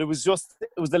West. But it was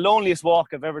the loneliest walk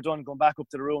I've ever done, going back up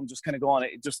to the room, just kind of going,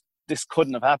 this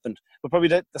couldn't have happened. But probably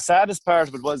the saddest part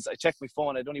of it was I checked my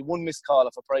phone. I had only one missed call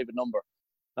off a private number.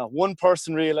 Now, one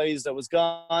person realised I was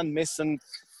gone, missing.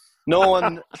 No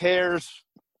one cared.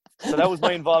 So that was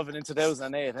my involvement in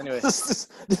 2008 anyway. This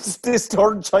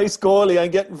third choice goalie, I'm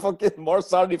getting fucking more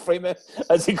sorry for him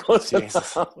as he goes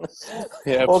along.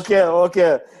 Yeah.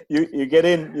 Okay. You get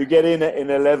in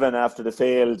 11 after the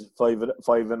failed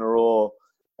five in a row.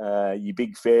 You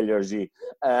big failures, you.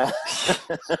 But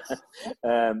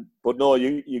no,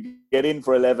 you get in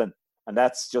for 11, and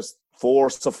that's just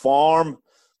force of form.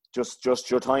 Just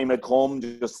your time had come.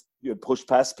 Just you push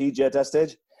past PJ at that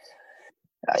stage.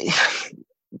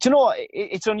 Do you know,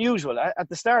 it's unusual. At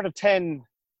the start of 10,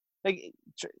 again,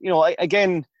 I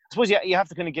suppose you have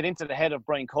to kind of get into the head of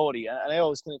Brian Cody. And I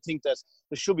always kind of think that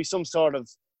there should be some sort of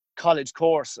college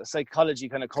course, a psychology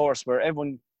kind of course where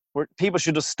people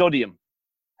should just study him.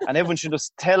 And everyone should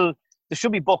just there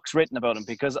should be books written about him,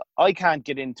 because I can't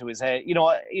get into his head.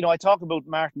 I talked about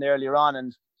Martin earlier on,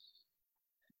 and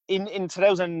in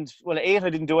 2008 I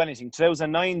didn't do anything.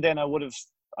 2009 then I would have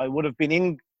been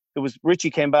in. It was Richie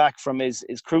came back from his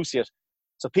cruciate,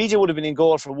 so PJ would have been in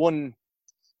goal for one.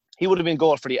 He would have been in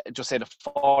goal for the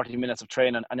 40 minutes of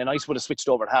training, and then I would have switched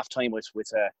over at half time with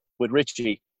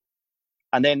Richie,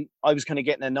 and then I was kind of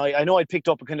getting annoyed. I know I picked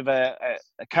up a kind of a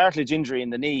cartilage injury in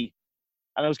the knee,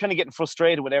 and I was kind of getting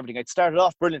frustrated with everything. I'd started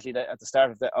off brilliantly at the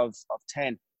start of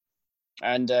 10,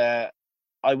 and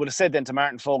I would have said then to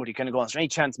Martin Fogarty, kind of going, is there any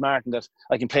chance, Martin, that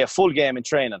I can play a full game in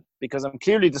training, because I'm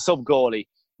clearly the sub goalie.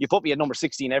 You put me at number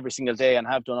 16 every single day and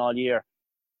have done all year,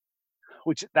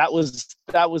 which that was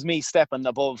me stepping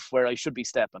above where I should be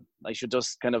stepping. I should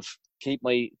just kind of keep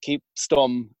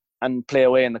stum and play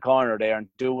away in the corner there and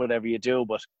do whatever you do.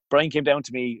 But Brian came down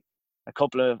to me a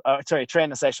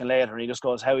training session later, and he just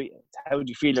goes, how do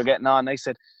you feel you're getting on? And I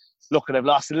said, look, I've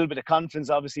lost a little bit of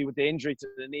confidence, obviously, with the injury to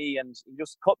the knee, and he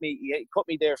just cut me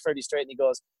there fairly straight, and he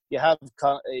goes, you have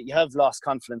lost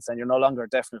confidence, and you're no longer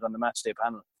definite on the match day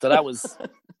panel. So that was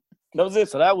that was it.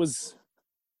 So that was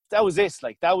it.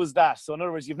 Like, that was that. So in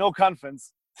other words, you've no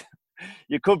confidence.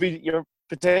 You're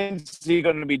potentially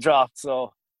going to be dropped.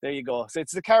 So there you go. So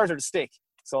it's the carrot or the stick.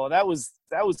 So that was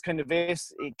kind of it.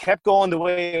 It kept going the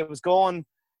way it was going.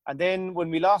 And then when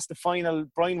we lost the final,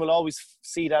 Brian will always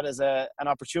see that as an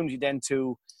opportunity then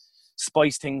to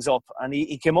spice things up. And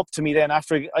he came up to me then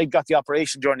after I got the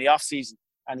operation during the off season,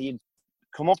 and he'd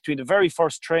come up to me the very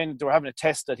first training. They were having a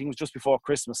test, I think it was just before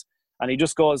Christmas. And he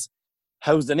just goes,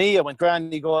 how's the knee? I went,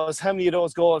 grand. He goes, how many of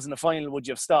those goals in the final would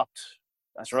you have stopped?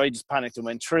 That's right. I just panicked and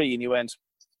went 3. And he went,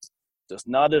 just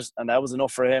nodded. And that was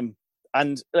enough for him.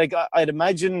 And like, I'd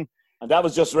imagine. And that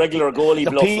was just regular goalie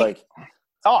bluff, like.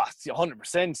 Oh,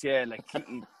 100%, yeah. Like,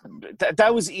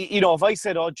 that was, if I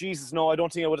said, oh, Jesus, no, I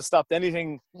don't think I would have stopped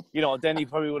anything, then he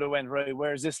probably would have went, right,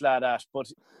 where's this lad at?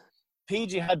 But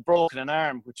PG had broken an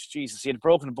arm, which, Jesus, he had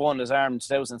broken a bone in his arm in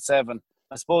 2007.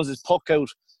 I suppose his puck out,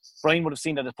 Brian would have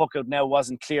seen that his puck out now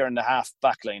wasn't clear in the half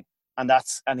back line. And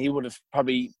he would have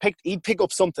probably he'd pick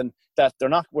up something that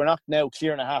we're not now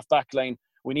clear in a half back line.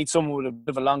 We need someone with a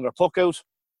bit of a longer puck out.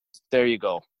 There you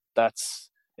go.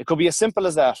 It could be as simple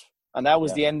as that. And that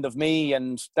was the end of me,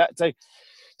 and that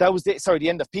was the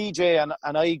end of PJ,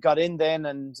 and I got in then,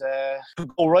 and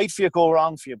go right for you, go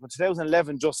wrong for you. But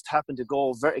 2011 just happened to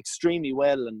go extremely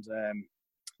well, and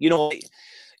again,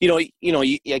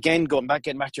 getting back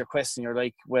to your question, you're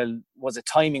like, well, was it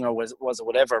timing or was it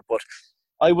whatever? But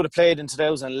I would have played in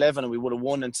 2011 and we would have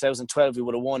won. In 2012 we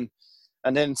would have won,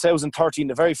 and then in 2013,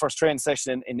 the very first training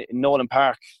session in Nolan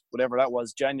Park, whatever that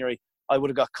was, January, I would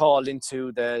have got called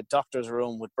into the doctor's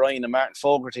room with Brian and Martin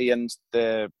Fogarty, and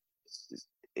it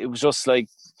was just like,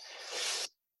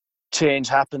 change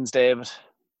happens, David.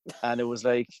 And it was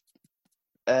like,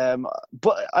 and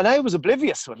I was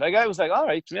oblivious to it. Like I was like, all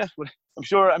right, yeah, well, I'm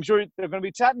sure they're going to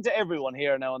be chatting to everyone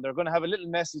here now, and they're going to have a little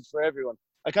message for everyone.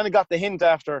 I kind of got the hint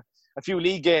after a few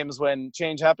league games when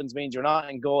change happens means you're not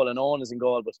in goal and Owen is in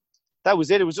goal, but that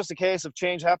was it. It was just a case of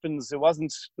change happens.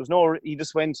 He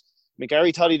just went,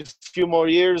 McGarry thought he'd a few more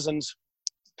years, and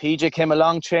PJ came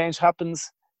along, change happens.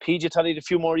 PJ thought he'd a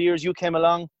few more years, you came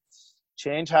along,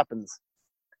 change happens.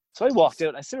 So I walked out,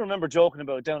 and I still remember joking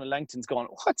about it down at Langton's going,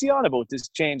 what's he on about, this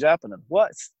change happening?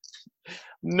 What?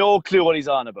 No clue what he's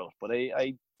on about, but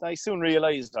I soon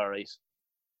realised, all right.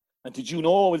 And did you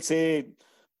know, I will say,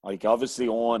 like obviously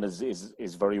Owen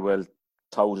is very well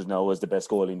touted now as the best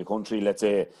goalie in the country, let's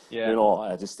say, you know,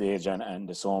 at this stage, and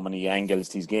there's so many angles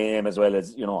to his game as well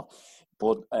as, you know,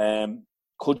 but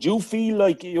could you feel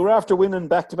like you're after winning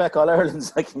back-to-back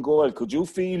All-Irelands like in goal, could you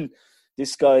feel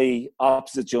this guy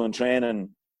opposite you in training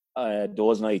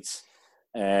those nights,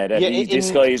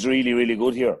 this guy is really, really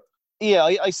good here? Yeah,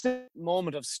 I still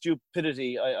moment of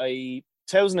stupidity. I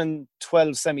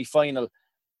 2012 semi-final,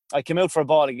 I came out for a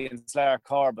ball against Lar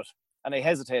Corbett and I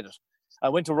hesitated. I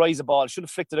went to rise a ball. I should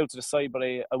have flicked it out to the side, but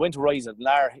I went to rise it.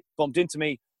 Lar bumped into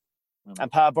me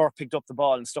and Pa Burke picked up the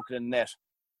ball and stuck it in the net.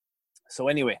 So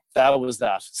anyway, that was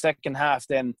that. Second half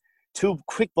then, 2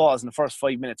 quick balls in the first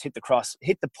 5 minutes hit the cross,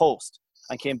 hit the post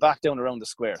and came back down around the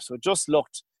square. So it just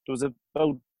looked, there was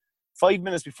about 5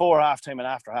 minutes before halftime and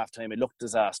after halftime, it looked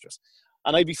disastrous.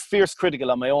 And I'd be fierce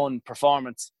critical on my own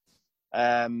performance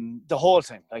the whole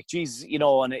time. Like, geez, you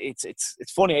know, and it's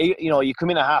funny, you know, you come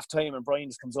in at halftime and Brian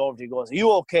just comes over to you and goes, are you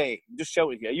okay? You just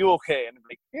shout at you, are you okay? And I'm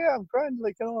like, yeah, I'm grand,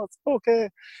 like, you know, it's okay.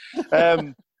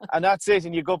 And that's it,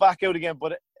 and you go back out again.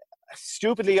 But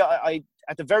stupidly, I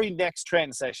at the very next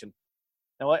training session,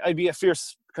 now I'd be a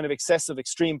fierce, kind of excessive,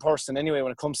 extreme person anyway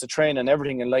when it comes to training and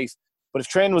everything in life. But if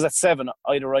training was at 7,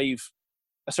 I'd arrive.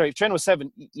 Sorry, if training was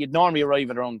 7, you'd normally arrive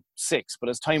at around 6. But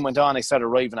as time went on, I started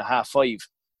arriving at 5:30.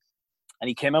 And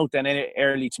he came out then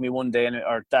early to me one day,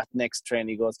 or that next train.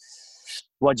 He goes,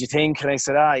 "What do you think?" And I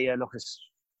said, "Yeah, look,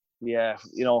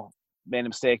 you know, made a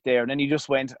mistake there." And then he just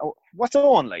went, "Oh, what's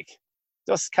Owen like?"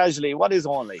 Just casually, "What is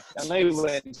Owen like?" And I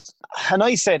went, and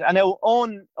I said, and now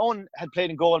Owen had played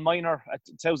in goal minor at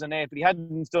 2008, but he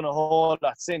hadn't done a whole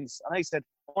lot since. And I said,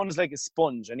 "Owen's like a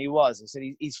sponge," and he was. I said,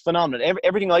 "He's phenomenal.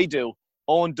 Everything I do,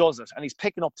 Owen does it, and he's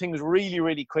picking up things really,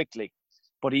 really quickly.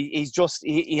 But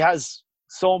he has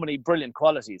so many brilliant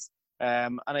qualities."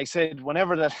 And I said,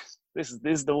 whenever that, this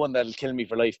is the one that'll kill me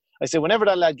for life. I said, whenever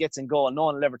that lad gets in goal, no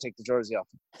one will ever take the jersey off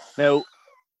him. Now,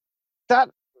 that,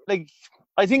 like,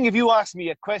 I think if you ask me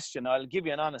a question, I'll give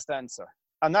you an honest answer.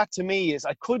 And that to me is,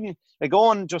 I couldn't, like,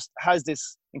 Owen just has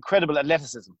this incredible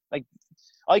athleticism. Like,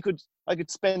 I could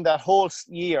spend that whole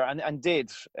year and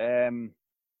did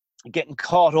getting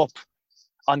caught up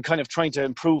on kind of trying to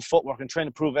improve footwork and trying to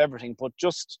improve everything, but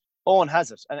just Owen has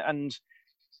it. And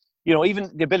you know, even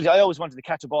the ability, I always wanted to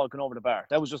catch a ball going over the bar.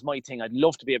 That was just my thing. I'd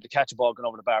love to be able to catch a ball going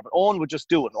over the bar, but Owen would just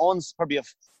do it. Owen's probably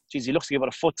he looks like about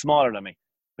a foot smaller than me,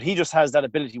 but he just has that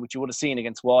ability, which you would have seen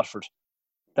against Waterford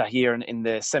that year in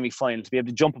the semi-final, to be able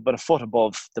to jump about a foot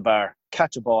above the bar,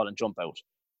 catch a ball and jump out.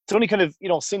 It's only kind of, you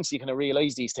know, since you kind of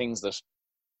realise these things that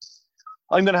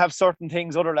I'm going to have certain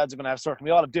things, other lads are going to have certain, we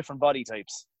all have different body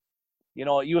types. You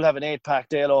know, you'll have an 8-pack,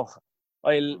 Dalo.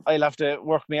 I'll have to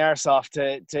work my arse off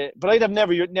to but I'd have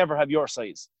never have your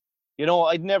size. You know,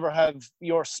 I'd never have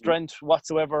your strength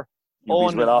whatsoever. You'll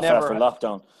be well off after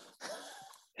lockdown.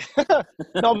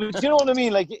 No, but you know what I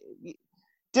mean? Like,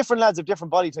 different lads have different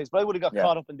body types, but I would have got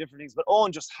caught up in different things. But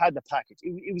Owen just had the package.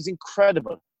 It was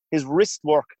incredible. His wrist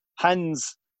work,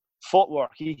 hands,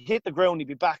 footwork. He hit the ground, he'd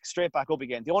be straight back up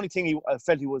again. The only thing I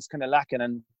felt he was kind of lacking,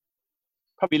 and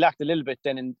probably lacked a little bit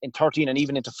then in 13 and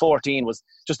even into 14, was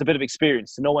just a bit of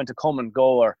experience to know when to come and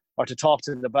go, or to talk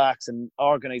to the backs and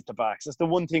organise the backs. That's the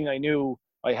one thing I knew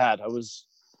I had. I was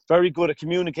very good at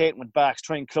communicating with backs,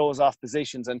 trying to close off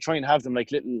positions and trying to have them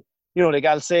like little, you know, like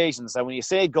Alsatians, that when you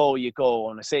say go, you go,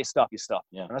 and I say stop, you stop.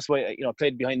 Yeah. And that's why, you know, I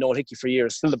played behind Noel Hickey for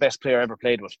years, still the best player I ever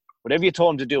played with. Whatever you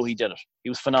told him to do, he did it. He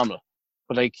was phenomenal.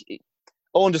 But like,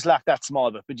 Owen just lacked that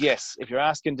small bit. But yes, if you're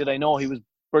asking, did I know he was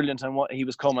brilliant and what he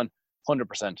was coming? 100%.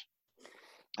 And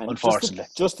unfortunately,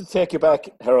 just to take you back,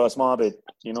 Hero, a small bit,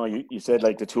 you know, you said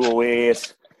like the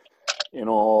 208, you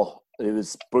know, it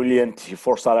was brilliant. Your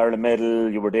first All-Ireland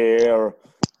medal, you were there,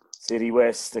 City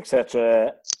West,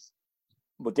 etc.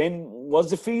 But then, was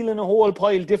the feeling a whole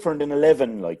pile different in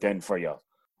 11, like then for you?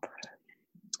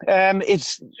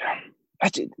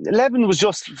 11 was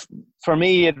just, for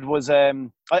me, it was,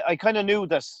 I kind of knew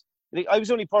that I was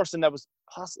the only person that was,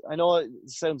 I know it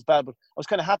sounds bad, but I was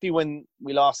kind of happy when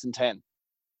we lost in 10,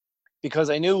 because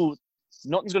I knew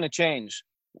nothing's going to change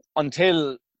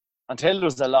until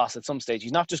there's a loss at some stage.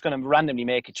 He's not just going to randomly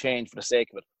make a change for the sake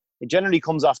of it. It generally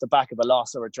comes off the back of a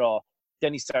loss or a draw.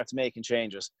 Then he starts making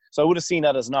changes. So I would have seen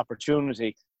that as an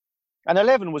opportunity. And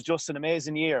 11 was just an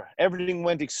amazing year. Everything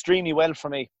went extremely well for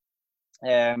me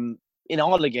in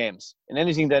all the games. In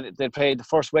anything that they played, the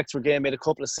first Wexford game, made a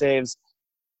couple of saves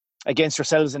against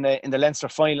yourselves in the Leinster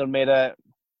final, made a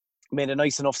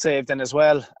nice enough save then as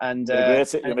well. And you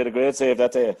made a great save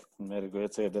that day.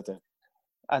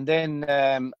 And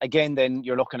then again, then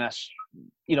you're looking at,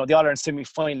 the All-Ireland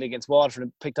semi-final against Waterford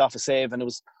and picked off a save, and it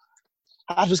was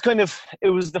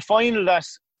the final that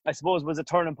I suppose was a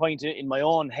turning point in my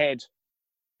own head,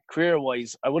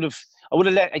 career-wise. I would have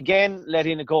let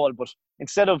in a goal, but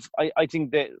instead of, I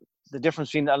think that the difference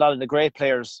between a lot of the great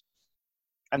players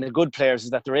and the good players is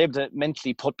that they're able to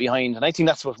mentally put behind. And I think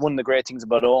that's what one of the great things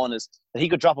about Owen is, that he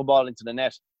could drop a ball into the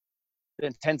net,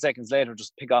 then 10 seconds later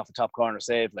just pick off a top corner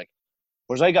save.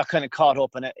 Whereas I got kind of caught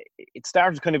up, and it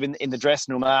started kind of in the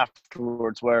dressing room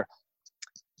afterwards, where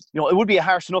it would be a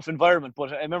harsh enough environment.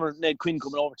 But I remember Ned Quinn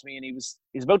coming over to me, and he was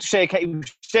about to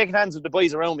shaking hands with the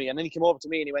boys around me, and then he came over to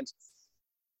me and he went,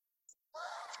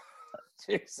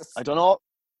 Jesus. I don't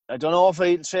know if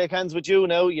I'll shake hands with you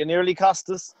now. You nearly cost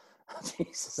us.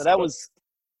 Jesus. So that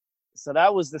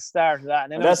was the start of that.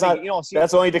 And then that's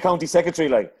only the county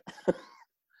secretary,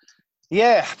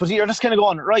 Yeah, but you're just kind of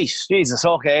going, right, Jesus,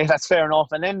 okay, that's fair enough.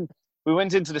 And then we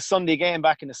went into the Sunday game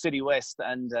back in the City West,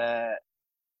 and I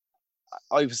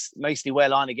was nicely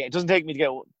well on again. It doesn't take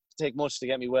much to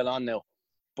get me well on now.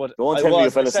 But don't tell me you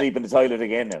fell asleep in the toilet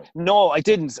again now. No, I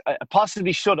didn't. I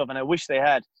possibly should have, and I wish they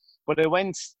had. But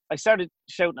I started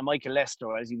shouting at Michael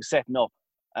Lester as he was setting up.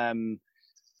 And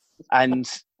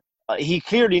he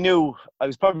clearly knew I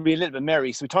was probably a little bit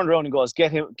merry, so he turned around and goes,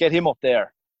 get him up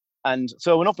there. And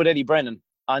so I went up with Eddie Brennan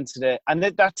and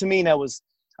that to me now was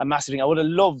a massive thing. I would have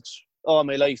loved all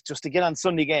my life just to get on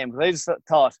Sunday game, because I just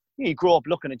thought, you grew up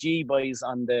looking at G-boys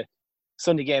on the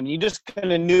Sunday game, and you just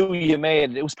kind of knew you made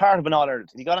it. It was part of an All-Ireland.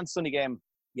 If you got on Sunday game,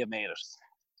 you made it.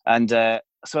 And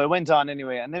so I went on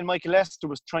anyway. And then Michael Lester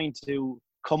was trying to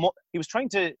come up. He was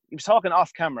talking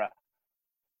off camera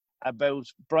about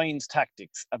Brian's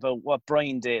tactics, about what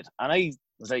Brian did. And I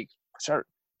was like, sure,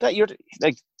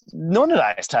 none of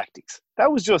that is tactics.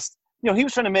 That was just, he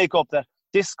was trying to make up that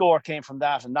this score came from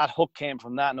that and that hook came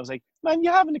from that. And I was like, man,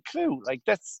 you haven't a clue.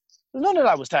 None of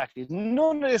that was tactics.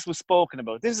 None of this was spoken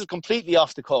about. This is completely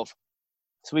off the cuff.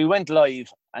 So we went live,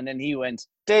 and then he went,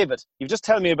 David, you've just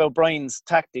told me about Brian's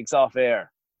tactics off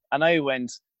air. And I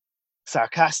went,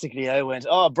 sarcastically,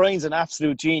 oh, Brian's an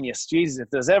absolute genius. Jesus, if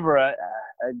there's ever a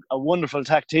wonderful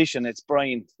tactician, it's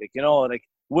Brian.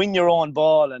 Win your own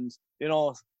ball and,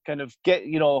 kind of get,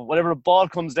 whatever ball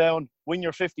comes down, win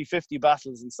your 50-50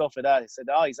 battles and stuff like that. He said,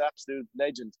 he's an absolute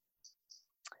legend.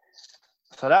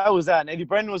 So that was that. And Eddie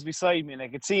Brennan was beside me, and I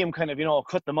could see him kind of,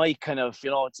 cut the mic, kind of,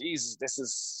 Jesus, this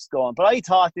is going. But I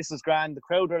thought this was grand. The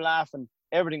crowd were laughing.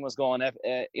 Everything was going,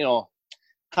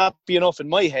 happy enough in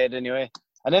my head anyway.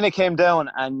 And then it came down,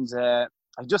 and I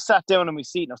just sat down in my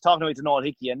seat, and I was talking away to Noel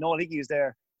Hickey, and Noel Hickey was there.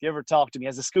 If you ever talk to me, he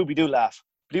has a Scooby-Doo laugh.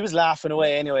 But he was laughing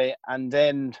away anyway. And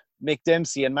then Mick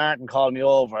Dempsey and Martin called me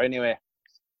over anyway.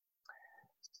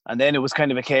 And then it was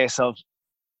kind of a case of,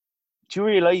 do you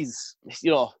realise,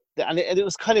 and it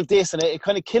was kind of this, and it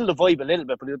kind of killed the vibe a little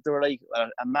bit, but they were like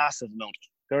a massive amount.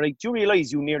 They were like, do you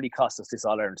realise you nearly cost us this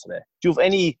All-Ireland today? Do you have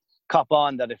any cop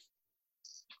on that if,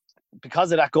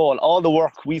 because of that goal, all the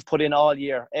work we've put in all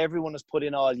year, everyone has put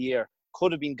in all year,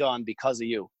 could have been gone because of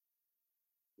you?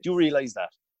 Do you realise that?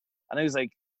 And I was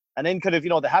like, and then kind of,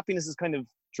 the happiness is kind of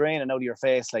draining out of your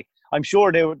face. I'm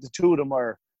sure the two of them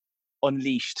were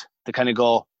unleashed to kind of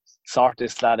go, sort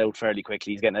this lad out fairly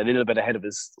quickly. He's getting a little bit ahead of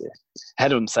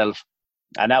himself.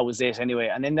 And that was it anyway.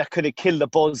 And then that could have killed the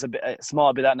buzz a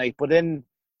small bit that night. But then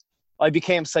I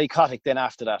became psychotic then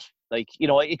after that.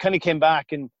 It kind of came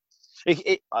back, and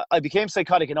I became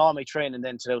psychotic in all my training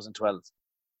then 2012.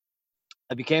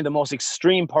 I became the most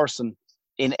extreme person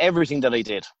in everything that I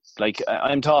did.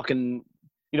 I'm talking,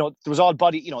 there was all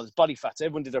body, there's body fats.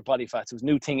 Everyone did their body fats. It was a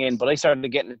new thing in, but I started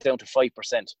getting it down to 5%.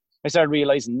 I started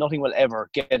realising nothing will ever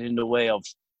get in the way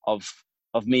of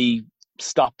me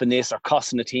stopping this or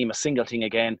costing the team a single thing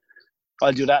again.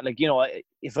 I'll do that.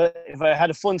 If I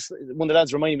had one of the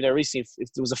lads reminded me there recently,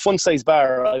 if there was a fun size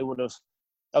bar, I would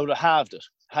have halved it.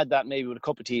 Had that maybe with a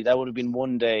cup of tea, that would have been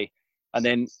one day, and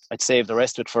then I'd save the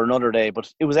rest of it for another day.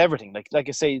 But it was everything. Like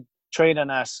I say, training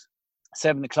at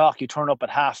 7:00, you turn up at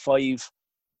 5:30.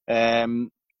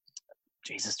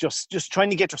 Jesus, just trying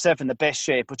to get yourself in the best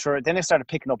shape. But then I started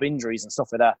picking up injuries and stuff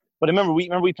like that. But I remember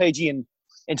we played you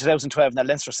in 2012 in that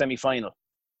Leinster semi-final.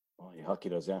 Oh Hockey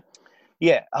does, yeah.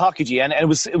 Yeah, Hockey G, and it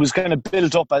was kind of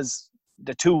built up as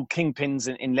the two kingpins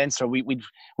in Leinster. We'd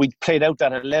played out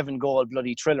that 11-goal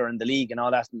bloody thriller in the league and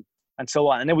all that, and so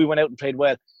on. And then we went out and played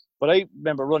well. But I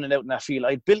remember running out in that field.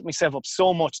 I built myself up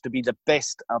so much to be the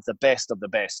best of the best of the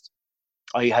best.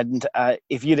 I hadn't.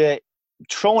 If you'd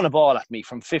thrown a ball at me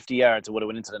from 50 yards, I would have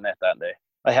went into the net that day.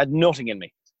 I had nothing in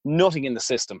me, nothing in the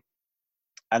system.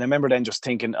 And I remember then just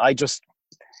thinking, I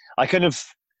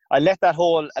let that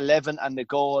whole 11 and the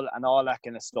goal and all that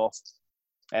kind of stuff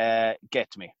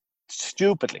get to me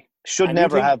stupidly. Should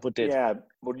never have, but did. Yeah,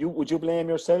 would you blame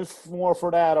yourself more for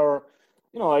that, or?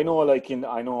 You know, I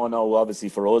know now, obviously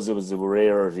for us it was a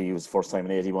rarity. It was first time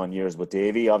in 81 years, but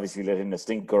Davy obviously let in a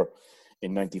stinker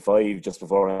in 95 just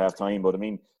before half time. But I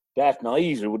mean, that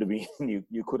night it would have been,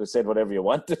 you could have said whatever you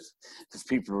wanted because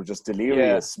people were just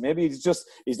delirious. Yeah. Maybe is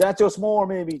that just more,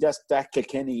 maybe that's that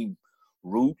Kilkenny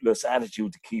ruthless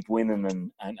attitude to keep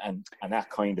winning and that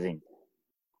kind of thing.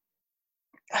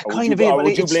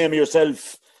 Would you blame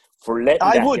yourself for letting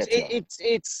that get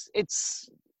you?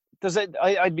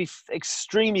 I'd be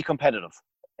extremely competitive,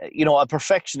 you know, a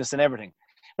perfectionist and everything.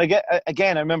 Like,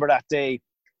 again, I remember that day,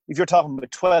 if you're talking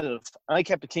about 12, and I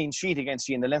kept a clean sheet against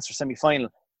you in the Leinster semi-final,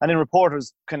 and then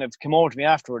reporters kind of came over to me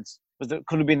afterwards, because it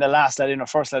could have been the last let in or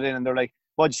first let in, and they're like,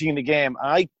 what did you see in the game?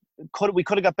 And we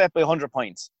could have got bet by 100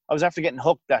 points. I was after getting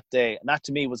hooked that day, and that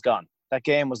to me was gone. That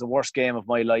game was the worst game of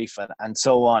my life, and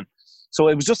so on. So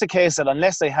it was just a case that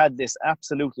unless I had this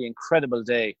absolutely incredible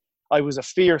day, I was a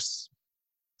fierce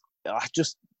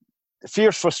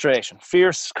frustration,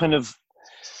 fierce kind of,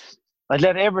 I'd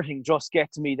let everything just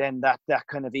get to me then that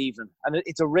kind of evening. And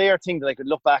it's a rare thing that I could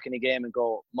look back in a game and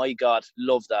go, my God,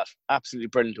 love that. Absolutely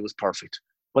brilliant. It was perfect.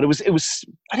 But it was,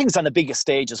 I think it's on the biggest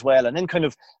stage as well. And then kind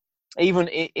of, even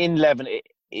in Leven,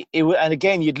 and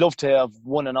again, you'd love to have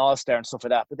won an All-Star and stuff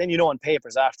like that. But then, you know, on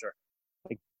papers after,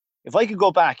 like, if I could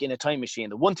go back in a time machine,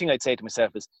 the one thing I'd say to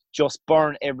myself is just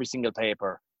burn every single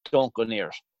paper. Don't go near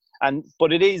it. I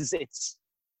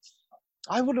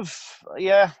would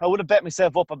have bet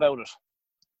myself up about it.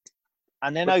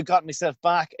 And then I got myself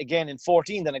back again in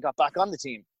 14, then I got back on the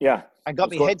team. Yeah. And got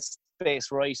my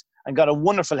headspace right and got a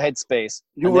wonderful headspace.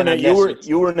 You were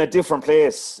in a different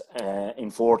place in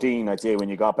 14, I'd say, when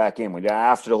you got back in. When you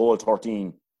after the whole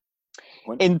 13.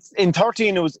 In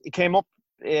 13 it came up,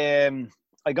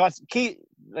 I got key,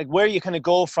 like where you kind of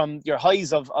go from your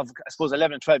highs of I suppose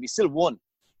 11 and 12, you still won.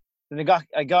 And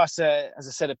I got as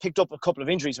I said, I picked up a couple of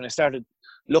injuries when I started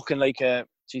looking like a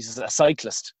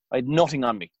cyclist. I had nothing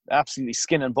on me, absolutely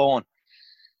skin and bone.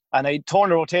 And I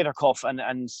torn the rotator cuff and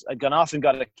I'd gone off and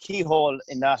got a keyhole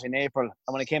in that in April.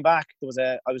 And when I came back, I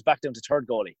was back down to third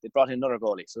goalie. They brought in another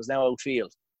goalie, so it was now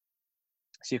outfield.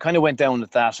 So you kind of went down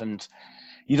with that, and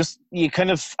you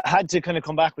kind of had to kind of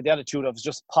come back with the attitude of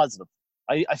just positive.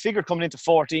 I figured coming into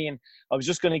 14, I was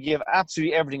just going to give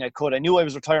absolutely everything I could. I knew I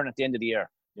was retiring at the end of the year.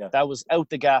 Yeah. That was out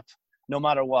the gap, no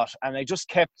matter what. And I just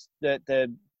kept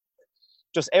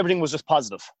just everything was just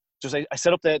positive. Just I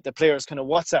set up the players' kind of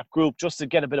WhatsApp group just to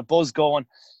get a bit of buzz going.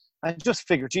 I just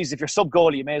figured, geez, if you're sub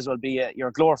goalie, you may as well be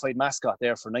your glorified mascot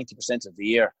there for 90% of the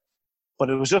year. But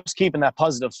it was just keeping that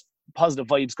positive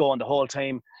vibes going the whole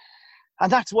time, and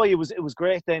that's why it was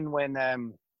great then when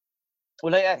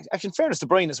actually, in fairness to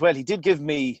Brian as well, he did give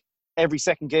me every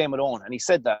second game with Owen, and he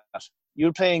said that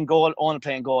you're playing goal, Owen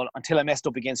playing goal until I messed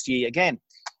up against you again.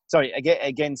 Sorry,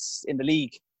 against in the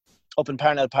league up in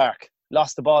Parnell Park.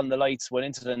 Lost the ball in the lights, went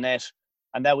into the net,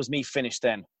 and that was me finished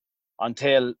then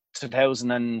until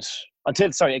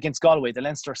against Galway, the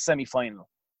Leinster semi-final.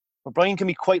 But Brian can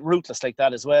be quite ruthless like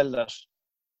that as well, that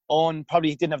Owen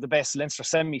probably didn't have the best Leinster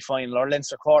semi-final or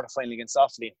Leinster quarter-final against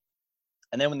Offaly.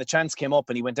 And then when the chance came up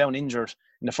and he went down injured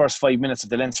in the first 5 minutes of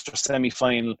the Leinster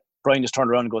semi-final, Brian just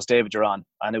turned around and goes, David, you're on.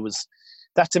 And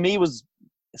that to me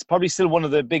it's probably still one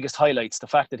of the biggest highlights, the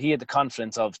fact that he had the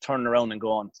confidence of turning around and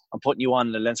going, I'm putting you on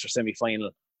in the Leinster semi-final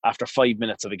after 5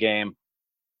 minutes of a game.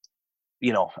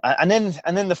 You know, and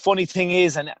then the funny thing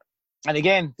is, and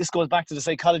again, this goes back to the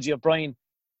psychology of Brian.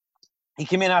 He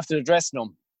came in after the dressing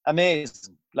room,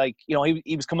 amazing. Like, you know,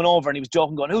 he was coming over and he was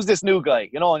joking, going, who's this new guy?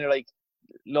 You know, and you're like,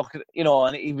 look, you know,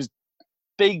 and he was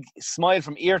big smile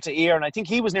from ear to ear. And I think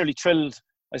he was nearly thrilled,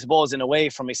 I suppose, in a way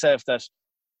for myself that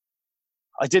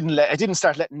I didn't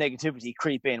start letting negativity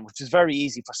creep in, which is very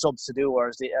easy for subs to do, or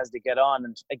as they get on.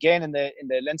 And again, in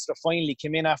the Leinster final, he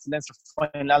came in after the Leinster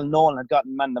final. Alan Nolan had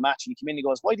gotten man of the match, and he came in and he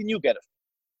goes, "Why didn't you get it?"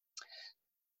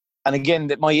 And again,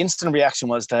 my instant reaction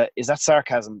was is that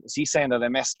sarcasm? Is he saying that I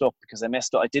messed up because I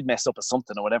messed up? I did mess up at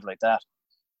something or whatever like that.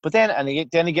 But then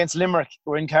against Limerick,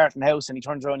 we're in Carton House, and he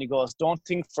turns around and he goes, "Don't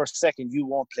think for a second you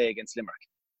won't play against Limerick."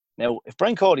 Now, if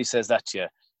Brian Cody says that to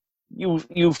you,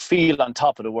 you feel on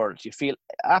top of the world. You feel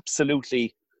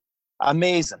absolutely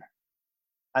amazing.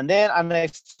 And I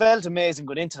felt amazing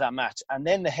going into that match. And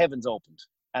then the heavens opened.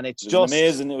 And it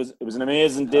was an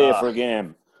amazing day for a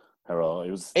game. It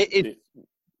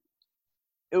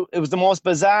was the most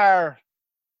bizarre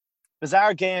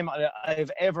game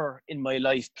I've ever in my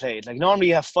life played. Like, normally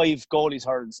you have 5 goalies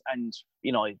hurls and,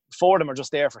 4 of them are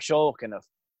just there for show, kind of.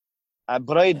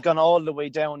 But I'd gone all the way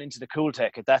down into the Cool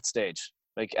Tech at that stage.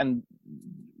 Like, and,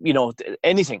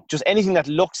 anything that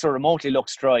looks or remotely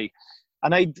looks dry.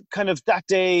 And that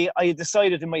day, I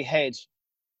decided in my head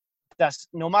that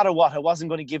no matter what, I wasn't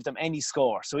going to give them any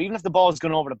score. So even if the ball's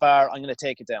going over the bar, I'm going to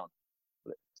take it down.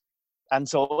 And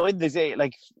so in the day,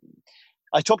 like,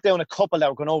 I took down a couple that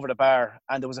were going over the bar,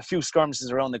 and there was a few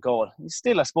skirmishes around the goal. And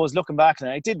still, I suppose, looking back, and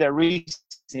I did there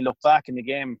recently, look back in the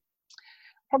game,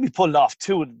 probably pulled off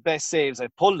 2 of the best saves I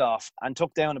pulled off and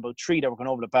took down about 3 that were going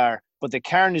over the bar. But the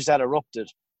carnage that erupted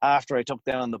after I took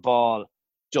down the ball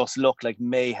just looked like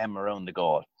mayhem around the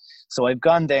goal. So I've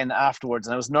gone then afterwards,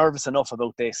 and I was nervous enough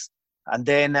about this. And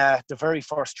then the very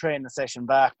first training session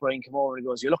back, Brian came over and he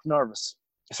goes, "You look nervous."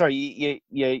 Sorry,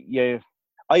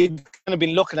 I'd kind of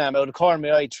been looking at him out of the corner of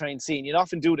my eye, trying to see. And you'd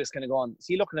often do this, kind of going, is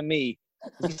he looking at me?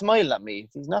 Is he smiling at me?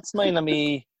 If he's not smiling at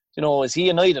me, is he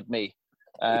annoyed at me?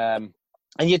 And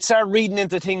you'd start reading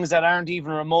into things that aren't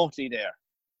even remotely there.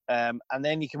 And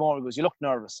then he came over and goes, "You look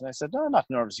nervous." And I said, "No, I'm not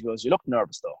nervous." He goes, "You look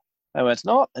nervous, though." I went,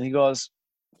 "No." And he goes,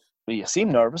 "Well, you seem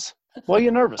nervous. Why are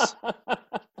you nervous?"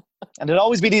 And there'd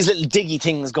always be these little diggy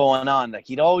things going on. Like,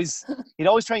 he'd always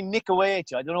try and nick away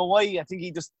at you. I don't know why. I think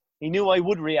he knew I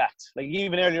would react. Like,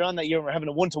 even earlier on that year, we were having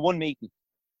a 1-to-1 meeting.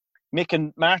 Mick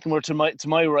and Martin were to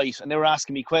my right, and they were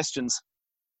asking me questions.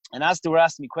 And as they were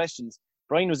asking me questions,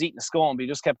 Brian was eating a scone, but he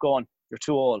just kept going, "You're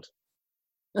too old."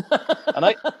 and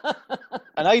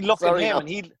I'd look at him, and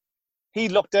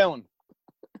he'd look down.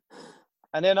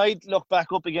 And then I'd look back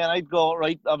up again. I'd go,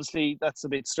 right, obviously that's a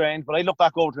bit strange. But I'd look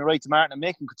back over to the right to Martin and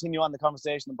make him continue on the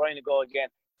conversation. And Brian would go again,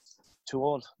 "Too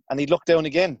old." And he'd look down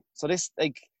again. So this,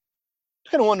 like,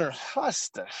 kind of wonder, what's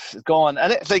going?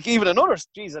 And it's like, even another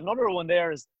one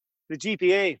there is the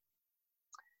GPA.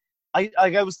 I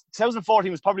was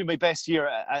 2014 was probably my best year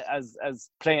as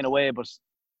playing away, but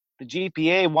the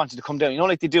GPA wanted to come down,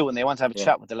 like they do, and they want to have a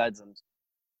chat with the lads. And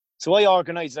so I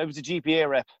organised. I was a GPA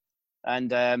rep,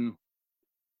 and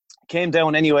came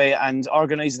down anyway and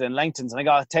organised it in Langton's. And I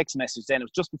got a text message then. It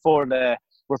was just before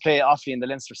we're playing Offaly in the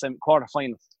Leinster quarter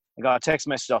final. I got a text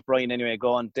message off Brian anyway,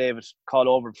 going, "David, call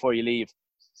over before you leave."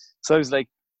 So I was like,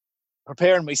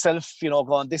 preparing myself,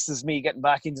 going, this is me getting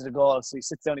back into the goal. So he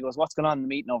sits down, he goes, "What's going on in the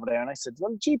meeting over there?" And I said,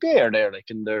 "Well, GPA are there, like,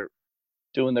 and they're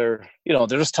doing their, they're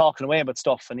just talking away about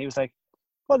stuff." And he was like,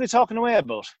 "What are they talking away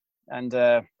about?" And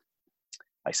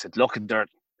I said, "Look, they're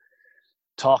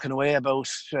talking away about,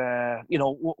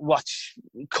 what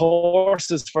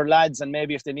courses for lads, and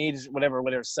maybe if they need whatever,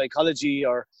 whether it's psychology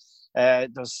or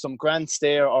there's some grants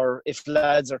there, or if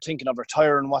lads are thinking of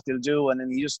retiring, what they'll do." And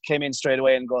then he just came in straight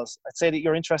away and goes, "I'd say that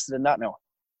you're interested in that now."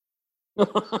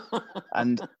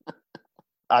 and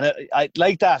I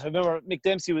like that. I remember Mick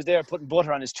Dempsey was there putting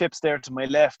butter on his chips there to my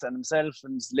left, and himself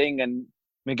and Ling and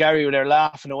McGarry were there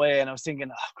laughing away. And I was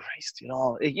thinking, oh Christ,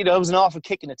 it was an awful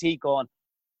kick in the teeth, going,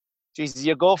 Jesus,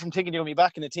 you go from thinking you're going to be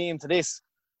back in the team to this.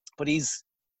 But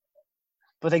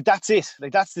like, that's it.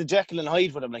 Like, that's the Jekyll and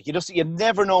Hyde with him. Like, you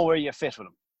never know where you fit with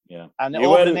him. Yeah. And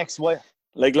over the next way.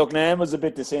 Like, Loughnane was a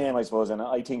bit the same, I suppose. And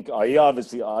I think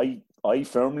I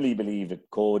firmly believe that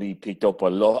Cody picked up a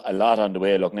lot on the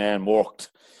way Loughnane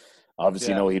worked.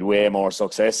 Obviously, he'd way more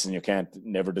success, and you can't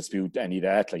never dispute any of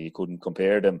that. Like, you couldn't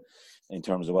compare them in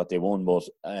terms of what they won, but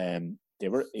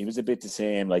he was a bit the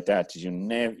same like that. You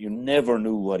never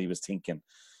knew what he was thinking.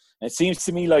 And it seems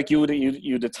to me like you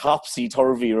had a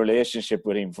topsy-turvy relationship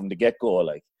with him from the get-go.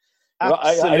 Like,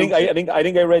 I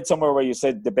think I read somewhere where you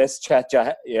said the best chat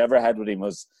you ever had with him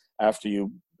was after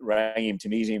you rang him to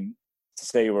meet him to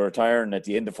say you were retiring at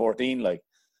the end of 14. Like,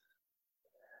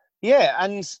 yeah,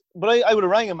 but I would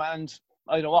have rang him, and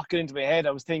I don't know what got into my head.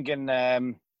 I was thinking,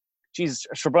 Jesus,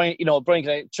 for Brian, Brian,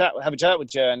 can I have a chat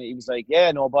with you? And he was like, "Yeah,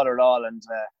 no bother at all." And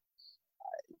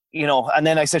and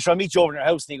then I said, "Should I meet you over in your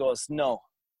house?" And he goes, "No."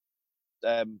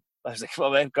 I was like,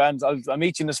 "Well, grand, I'll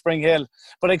meet you in the Spring Hill."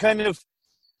 But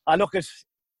I look at,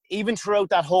 even throughout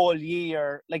that whole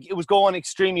year, like, it was going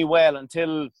extremely well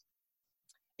until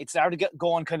it started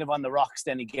going kind of on the rocks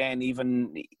then again.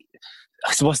 Even,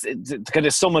 I suppose, to kind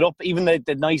of sum it up, even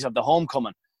the night of the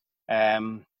homecoming,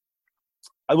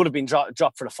 I would have been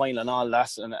dropped for the final and all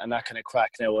that, and that kind of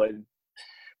crack now.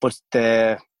 But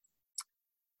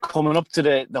coming up to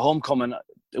the homecoming,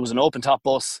 it was an open top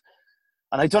bus.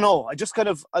 And I don't know,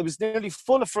 I was nearly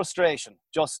full of frustration,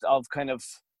 just of kind of,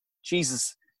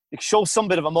 Jesus, it shows some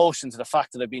bit of emotion to the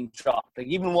fact that I've been dropped. Like,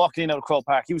 even walking in out of Croke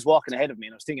Park, he was walking ahead of me,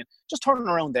 and I was thinking, just turn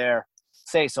around there,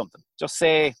 say something. Just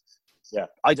say, yeah,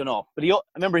 I don't know. But I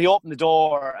remember he opened the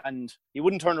door, and he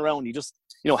wouldn't turn around. He just,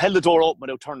 held the door open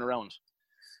without turning around.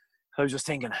 I was just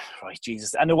thinking, right,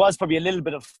 Jesus. And there was probably a little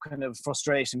bit of kind of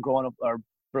frustration growing up, or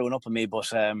brewing up in me, but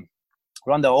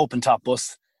we're on the open top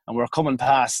bus, and we're coming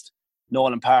past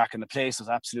Nolan Park, and the place was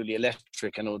absolutely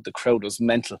electric, and the crowd was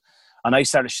mental. And I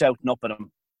started shouting up at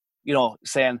him,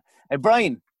 saying, hey,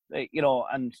 Brian,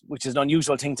 and which is an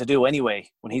unusual thing to do anyway,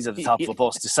 when he's at the top of a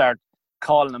bus, to start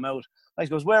calling him out. I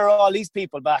goes, where are all these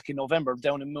people back in November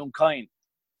down in Mooncoin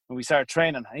when we started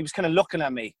training? And he was kind of looking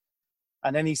at me.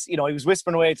 And then he was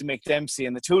whispering away to Mick Dempsey,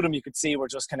 and the two of them, you could see, were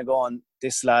just kind of going,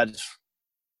 this lad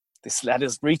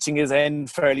is reaching his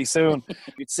end fairly soon.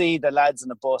 You'd see the lads in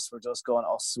the bus were just going,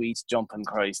 oh, sweet jumping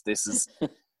Christ, it's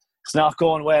not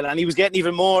going well. And he was getting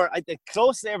even more, the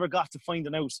closest I ever got to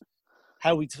finding out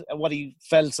what he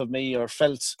felt of me, or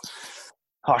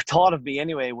thought of me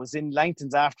anyway, was in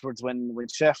Langton's afterwards, when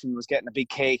Shefflin was getting a big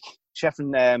cake.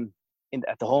 Shefflin,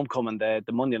 at the homecoming, the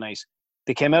Monday night,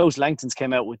 Langton's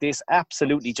came out with this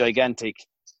absolutely gigantic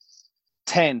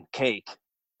 10 cake,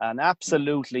 an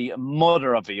absolutely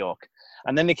mother of a yoke.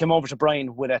 And then they came over to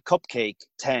Brian with a cupcake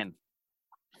 10.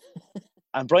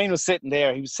 And Brian was sitting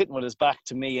there. He was sitting with his back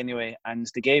to me anyway, and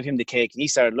they gave him the cake, and he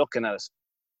started looking at it.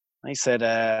 I said,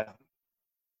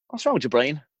 what's wrong with you,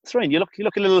 Brian? What's wrong? You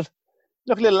look a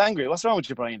little angry. What's wrong with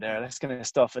you, Brian, there? This kind of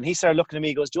stuff. And he started looking at me.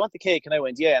 He goes, do you want the cake? And I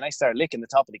went, yeah. And I started licking the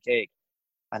top of the cake.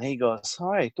 And he goes,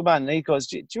 all right, come on. And he goes,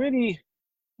 do you really...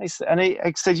 I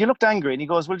said, you looked angry. And he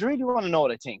goes, well, do you really want to know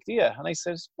what I think? Do you? And I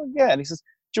said, well, yeah. And he says,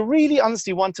 do you really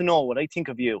honestly want to know what I think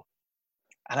of you?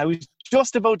 And I was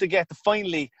just about to get to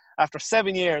finally, after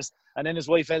 7 years, and then his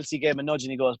wife Elsie gave him a nudge,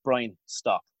 and he goes, Brian,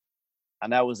 stop.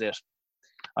 And that was it.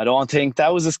 I don't think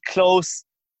that was as close.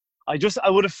 I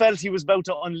would have felt he was about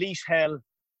to unleash hell.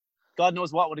 God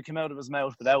knows what would have come out of his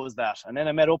mouth, but that was that. And then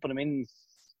I met up with him in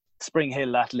Spring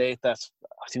Hill that late, I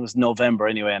think it was November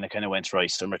anyway, and I kind of went,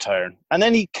 right, I'm retiring. And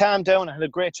then he calmed down. I had a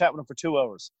great chat with him for 2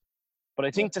 hours. But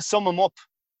I think, to sum him up,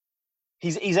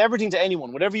 he's everything to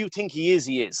anyone. Whatever you think he is,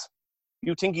 he is.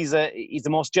 You think he's the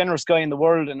most generous guy in the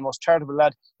world and the most charitable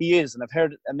lad, he is. And I've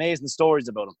heard amazing stories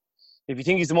about him. If you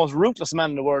think he's the most ruthless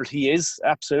man in the world, he is.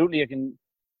 Absolutely. I can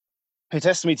pay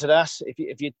testimony to that.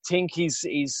 If you think he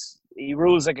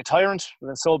rules like a tyrant, well,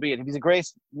 then so be it. If he's a great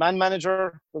man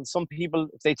manager, well, some people,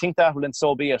 if they think that, well, then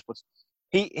so be it. But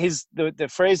the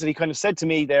phrase that he kind of said to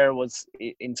me there was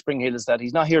in Spring Hill is that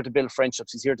he's not here to build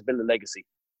friendships, he's here to build a legacy.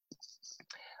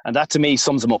 And that to me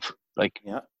sums him up. Like,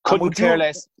 yeah. Couldn't care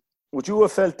less. Would you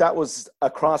have felt that was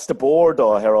across the board,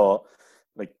 or Hero?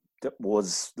 Like, that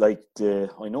was like I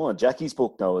know in Jackie's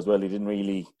book now as well, he didn't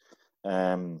really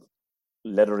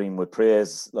letter him with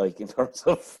praise, like in terms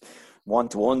of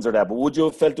one-to-ones or that. But would you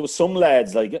have felt there was some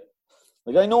lads like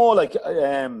I know, like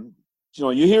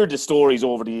you hear the stories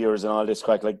over the years and all this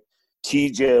crack, like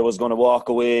TJ was going to walk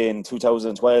away in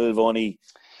 2012, only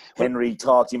Henry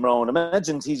talked him around.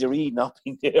 Imagine TJ Reid not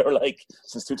being there like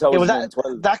since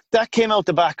 2012. That came out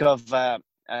the back of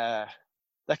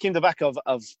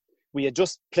we had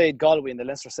just played Galway in the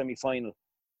Leinster semi-final,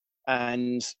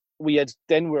 and we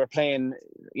were playing,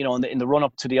 in the run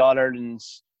up to the All-Ireland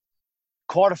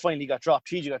quarter-final. He got dropped,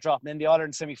 TJ got dropped, and then the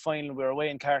All-Ireland semi-final, we were away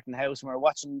in Carton House, and we were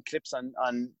watching clips on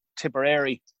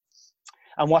Tipperary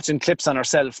and watching clips on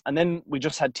ourselves, and then we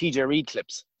just had TJ Reid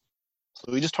clips.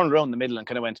 So we just turned around in the middle and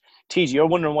kind of went, TJ, you're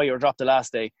wondering why you were dropped the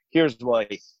last day. Here's why.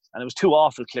 And it was 2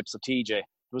 awful clips of TJ. There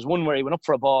was one where he went up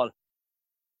for a ball,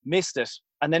 missed it,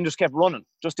 and then just kept running.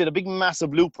 Just did a big,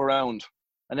 massive loop around.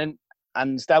 And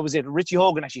that was it. Richie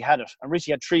Hogan actually had it. And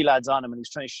Richie had 3 lads on him, and he was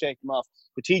trying to shake them off.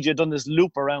 But TJ had done this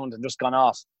loop around and just gone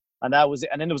off. And that was it.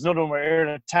 And then there was another one where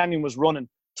Iarla Tannion was running.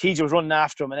 TJ was running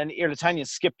after him, and then Iarla Tannion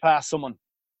skipped past someone.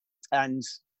 And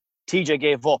TJ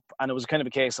gave up, and it was kind of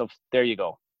a case of, there you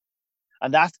go.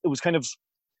 And that it was kind of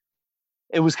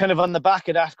on the back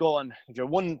of that going, if you're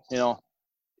wondering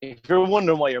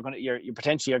why you're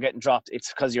potentially getting dropped,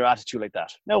 it's because your attitude like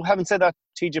that. Now, having said that,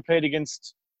 TJ played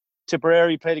against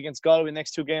Tipperary, played against Galway the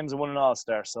next 2 games and won an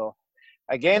All-Star. So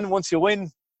again, once you win,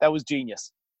 that was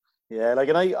genius. Yeah, like,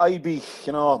 and I'd be,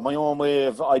 my own way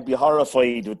of, I'd be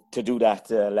horrified to do that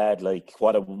to a lad, like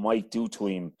what it might do to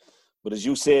him. But as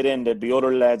you say, then there'd be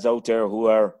other lads out there who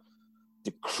are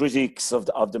the critics of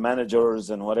the managers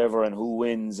and whatever, and who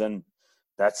wins, and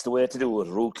that's the way to do it.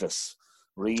 Ruthless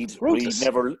Reid Ruthless.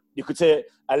 never. You could say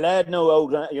a lad now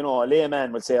out, a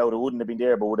layman would say out, it wouldn't have been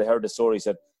there, but would have heard the story.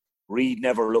 Said Reid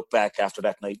never looked back after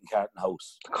that night in Carton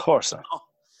House. Of course not. Oh,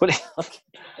 But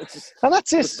and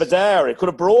that's it. It's bizarre. It could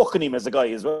have broken him as a guy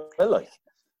as well. Like,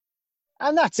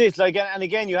 and that's it. Like, and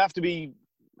again, you have to be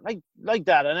like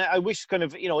that. And I wish kind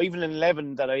of, even in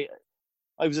 11 that I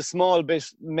was a small bit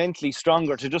mentally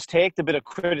stronger to just take the bit of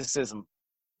criticism.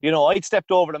 I'd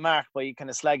stepped over the mark by kind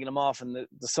of slagging him off in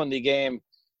the Sunday game.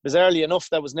 Bizarrely enough,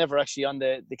 that was never actually on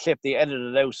the clip. They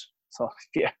edited it out. So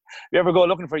if you ever go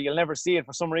looking for it, you'll never see it.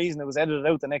 For some reason, it was edited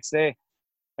out the next day.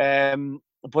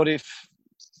 But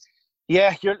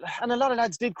and a lot of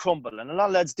lads did crumble and a lot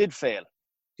of lads did fail.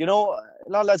 A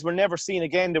lot of lads were never seen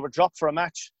again. They were dropped for a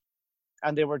match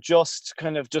and they were just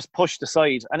pushed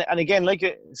aside. And again, like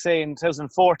I say in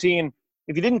 2014,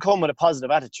 if you didn't come with a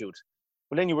positive attitude,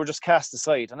 well, then you were just cast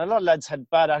aside. And a lot of lads had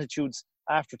bad attitudes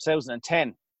after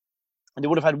 2010 and they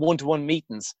would have had one-to-one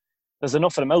meetings. There's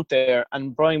enough of them out there,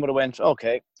 and Brian would have went,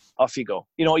 okay, off you go.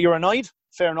 You're annoyed?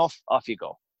 Fair enough, off you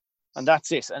go. And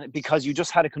that's it. And because you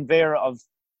just had a conveyor of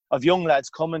young lads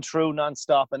coming through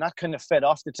non-stop, and that kind of fed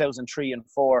off the 2003 and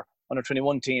 4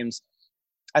 under-21 teams.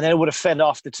 And then it would have fed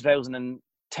off the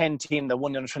 2010 team that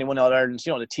won the under-21 All-Ireland,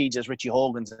 the TJs, Richie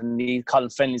Hogans, and the Colin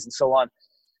Fenleys and so on,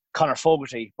 Conor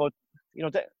Fogarty. But,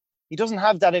 he doesn't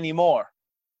have that anymore.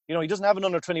 He doesn't have an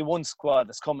under-21 squad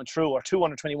that's coming through, or two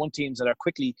under-21 teams that are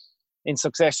quickly in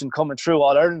succession coming through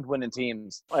All-Ireland winning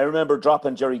teams. I remember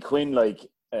dropping Jerry Quinn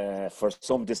for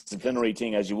some disciplinary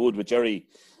thing, as you would with Jerry,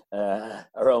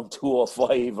 around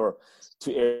 205 or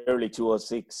early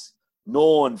 206,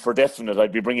 knowing for definite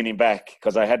I'd be bringing him back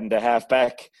because I hadn't a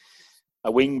half-back,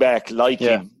 a wing-back like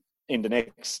him in the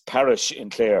next parish in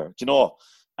Clare,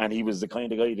 and he was the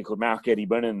kind of guy that could mark Eddie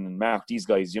Brennan and mark these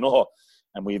guys,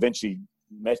 and we eventually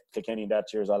met Kilkenny in that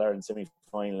year's All-Ireland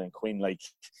semi-final, and Quinn,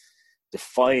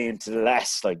 defiant to the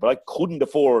last, but I couldn't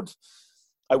afford.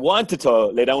 I wanted to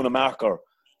lay down a marker,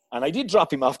 and I did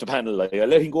drop him off the panel. I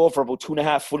let him go for about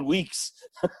 2.5 full weeks,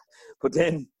 but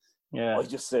then I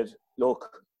just said, look,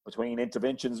 between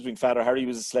interventions, between Father Harry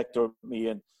was a selector, me,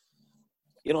 and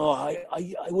I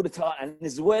would have thought, and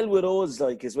as well with us,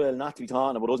 as well, not to be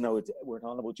talking about us now, we're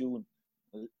talking about you,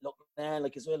 and look, man,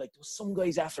 as well, there was some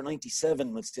guys after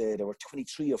 97, let's say, they were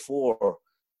 23 or 4.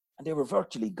 And they were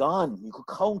virtually gone. You could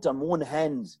count on one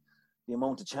hand the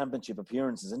amount of championship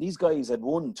appearances. And these guys had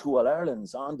won 2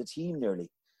 All-Irelands on the team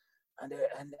nearly. And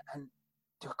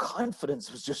their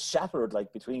confidence was just shattered,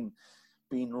 between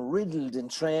being riddled in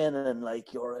training and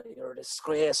you're a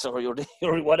disgrace or you're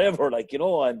whatever,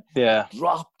 and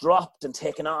dropped and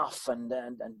taken off and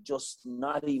just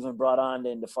not even brought on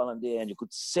then the following day. And you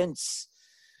could sense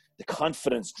the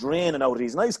confidence draining out of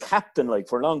these. And I was captain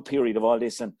for a long period of all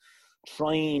this, and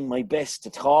trying my best to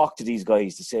talk to these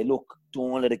guys to say, look,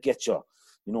 don't let it get you.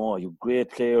 You're a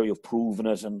great player, you've proven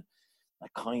it, and that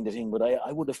kind of thing. But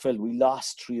I would have felt we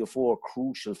lost 3 or 4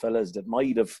 crucial fellas that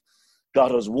might have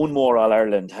got us one more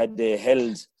All-Ireland had they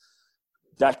held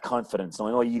that confidence. Now,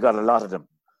 I know you got a lot of them.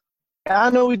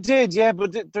 I know we did, yeah,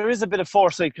 but there is a bit of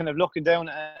foresight kind of looking down,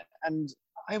 and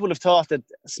I would have thought that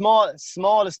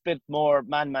smallest bit more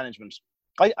man management.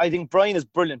 I think Brian is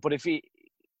brilliant, but if he,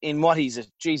 in what he's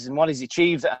achieved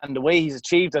and the way he's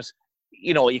achieved it,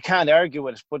 you can't argue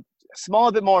with it. But a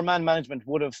small bit more man management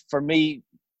would have, for me,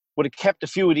 kept a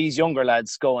few of these younger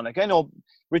lads going. I know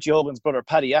Richie Hogan's brother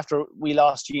Paddy, after we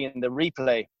lost you in the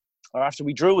replay, or after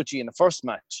we drew with you in the first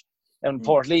match in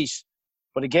Portlaoise.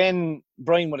 But again,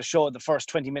 Brian would have showed the first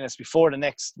 20 minutes between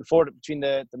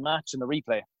the match and the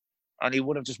replay. And he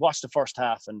would have just watched the first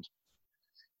half, and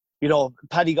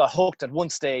Paddy got hooked at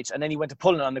one stage, and then he went to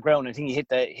pulling on the ground. And I think he hit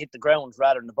the ground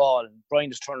rather than the ball. And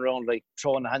Brian just turned around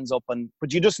throwing the hands up.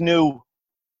 But you just knew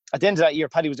at the end of that year,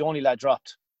 Paddy was the only lad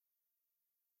dropped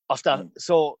off that.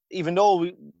 So even though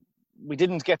we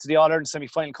didn't get to the All-Ireland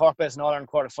semi-final, Cork-Bess and All-Ireland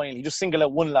quarter-final, he just singled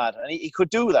out one lad, and he could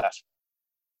do that.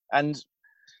 And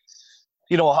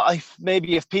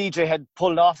maybe if PJ had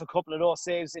pulled off a couple of those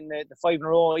saves in the 5 in a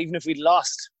row, even if we'd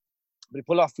lost, but he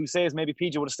pulled off a few saves, maybe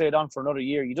PJ would have stayed on for another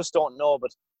year. You just don't know.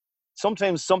 But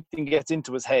sometimes something gets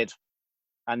into his head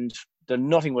and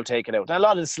nothing will take it out. And a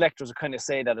lot of the selectors will kind of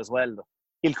say that as well.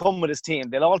 He'll come with his team.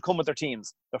 They'll all come with their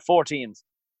teams. There are 4 teams.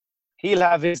 He'll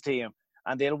have his team.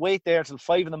 And they'll wait there till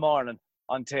 5 in the morning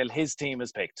until his team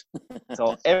is picked.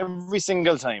 So every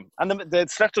single time. And the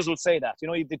selectors will say that.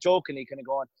 They jokingly kind of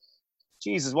going,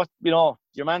 Jesus, what,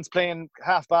 your man's playing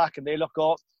half back and they look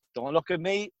up. Don't look at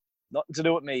me. Nothing to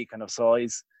do with me, kind of. So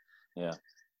he's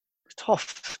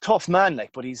tough man,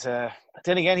 but he's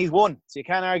then again he's won, so you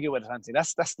can't argue with it, Anthony.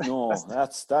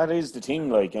 That is the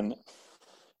thing, and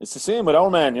It's the same with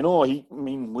our man,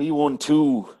 we won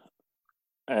 2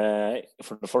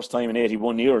 for the first time in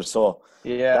 81 years. So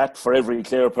that for every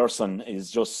Clare person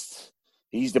is just,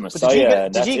 he's the Messiah.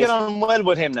 Did you get on well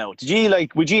with him now? Did you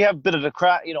would you have a bit of a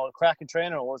cracking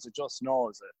trainer, or was it just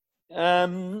not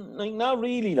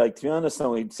really. To be honest,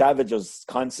 now he'd savage us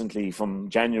constantly from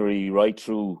January right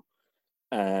through.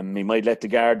 He might let the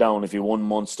guard down if you won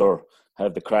Munster,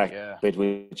 have the crack bit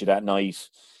with you that night.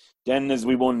 Then as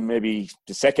we won maybe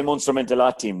the second Munster meant a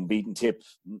lot to him, beating Tip.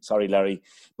 Sorry, Larry.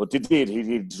 But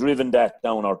he'd driven that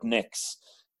down our necks.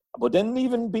 But then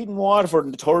even beating Waterford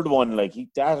in the third one,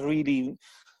 that really...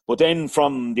 But then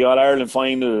from the All-Ireland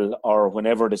final or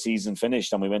whenever the season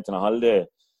finished and we went on a holiday,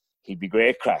 he'd be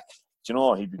great crack.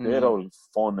 He'd be great old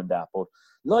fun and that. But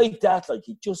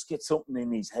he'd just get something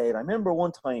in his head. I remember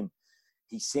one time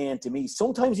he's saying to me,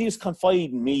 sometimes he was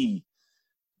confiding me,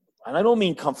 and I don't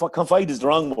mean confide is the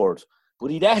wrong word, but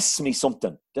he'd ask me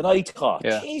something that I thought,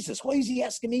 Jesus, why is he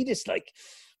asking me this?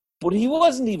 But he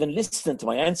wasn't even listening to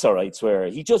my answer, I swear.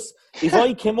 He just, if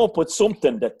I came up with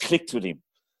something that clicked with him,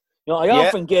 I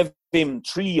often gave him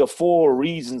 3 or 4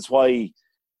 reasons why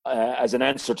as an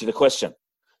answer to the question.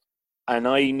 And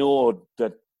I know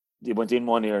that it went in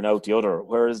one ear and out the other.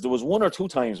 Whereas there was 1 or 2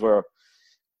 times where,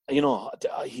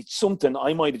 something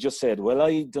I might have just said, well,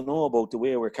 I don't know about the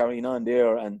way we're carrying on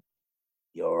there. And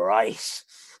you're right.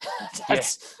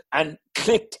 And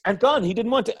clicked and gone. He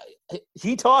didn't want to.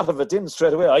 He thought of it then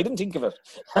straight away. I didn't think of it.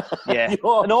 Yeah.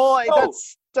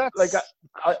 That's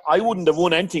I wouldn't have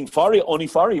won anything for you, only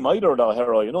for him either, though,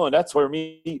 Hero, and that's where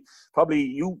probably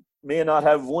you may not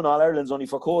have won All Ireland's only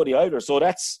for Cody either. So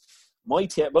that's my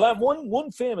take. Well,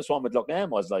 one famous one with Loughnane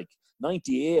was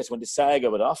 98 when the saga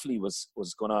with Offaly was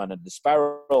going on, and the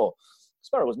Sparrow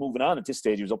was moving on at this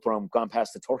stage. He was gone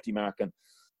past the 30 mark, and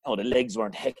the legs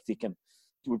weren't hectic, and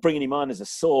we were bringing him on as a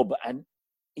sub, and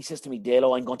he says to me,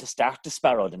 Dalo, I'm going to start the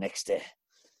Sparrow the next day.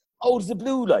 Out of the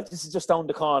blue, this is just down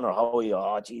the corner. How are you?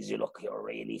 Oh, geez, you're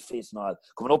really fit and all.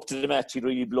 Coming up to the match, he'd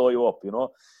really blow you up,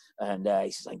 And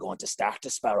he says, I'm going to start the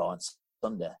Sparrow on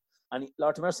Sunday. And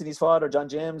Lord of Mercy, his father, John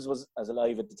James, was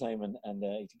alive at the time, and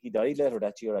I think he died later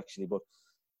that year, actually. But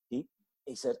he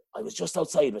said, I was just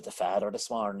outside with the father this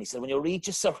morning. He said, when you reach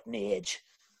a certain age,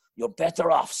 you're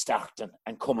better off starting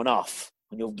and coming off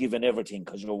when you've given everything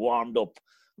because you're warmed up.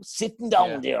 Sitting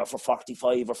down there for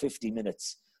 45 or 50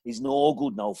 minutes is no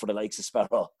good now for the likes of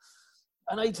Sparrow.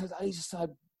 And I just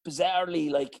had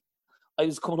bizarrely, I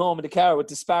was coming home in the car with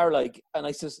the Sparrow, and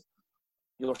I says,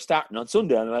 you're starting on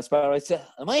Sunday. And I said,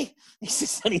 am I? He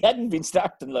says, and he hadn't been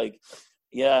starting, I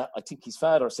think his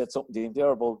father said something to him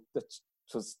there about that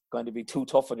was going to be too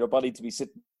tough on your body to be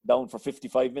sitting down for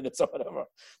 55 minminutes or whatever.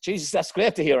 Jesus, that's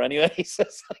great to hear anyway. He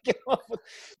says,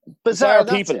 bizarre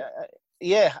people.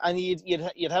 Yeah, and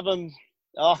you'd have him.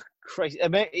 Oh, Christ!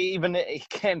 Even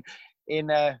again, in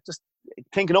just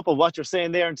thinking up of what you're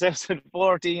saying there in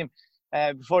 2014,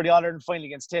 before the All-Ireland final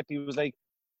against Tip, he was like,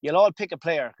 "You'll all pick a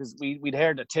player," because we'd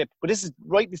heard the Tip. But this is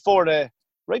right before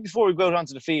we go out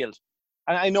onto the field.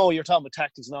 And I know you're talking about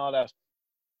tactics and all that,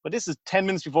 but this is 10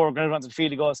 minutes before we're going out onto the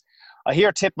field. He goes, "I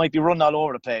hear Tip might be running all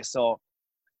over the place, so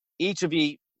each of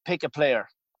you pick a player."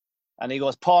 And he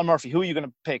goes, Paul Murphy, who are you going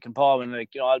to pick? And Paul went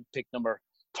I'll pick number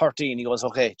 13. He goes,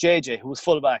 okay, JJ, who's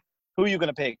fullback, who are you going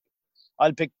to pick?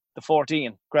 I'll pick the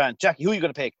 14. Grant. Jackie, who are you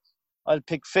going to pick? I'll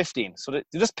pick 15. So they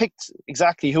just picked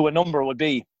exactly who a number would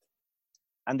be.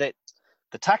 And the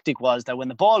tactic was that when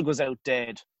the ball goes out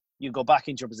dead, you go back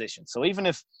into your position. So even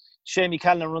if Shamie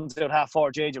Callan runs out half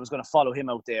forward, JJ was going to follow him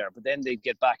out there, but then they'd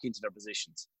get back into their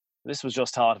positions. This was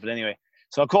just thought of it anyway.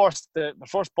 So, of course, the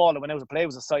first ball that went out of play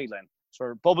was a sideline.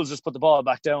 So Bubbles just put the ball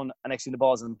back down and actually the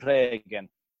ball's in play again.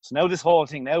 So now this whole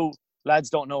thing, now lads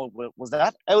don't know, was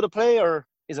that out of play or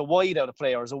is a wide out of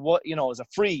play or is a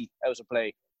free out of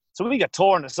play? So we get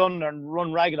torn asunder and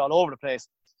run ragged all over the place.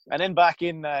 And then back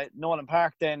in Nolan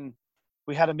Park, then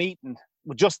we had a meeting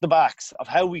with just the backs of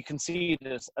how we conceded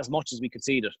as much as we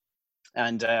conceded.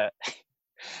 And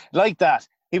like that,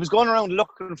 he was going around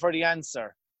looking for the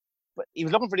answer. But he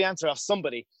was looking for the answer of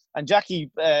somebody. And Jackie...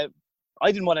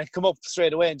 I didn't want to come up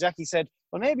straight away. And Jackie said,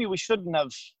 well, maybe we shouldn't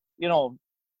have,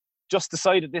 just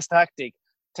decided this tactic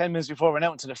 10 minutes before we went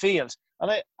out into the field.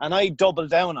 And I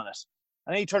doubled down on it.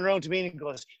 And he turned around to me and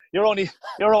goes, you're only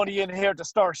in here to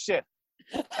stir shit.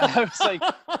 And I was like,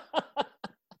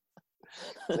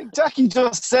 Jackie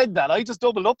just said that. I just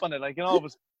doubled up on it.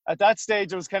 But at that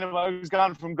stage, I was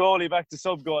gone from goalie back to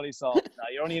sub-goalie. So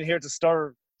you're only in here to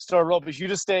stir rubbish. You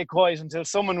just stay quiet until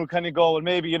someone would kind of go, well,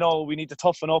 maybe, we need to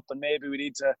toughen up and maybe we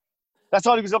need to... That's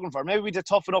all he was looking for. Maybe we need to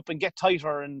toughen up and get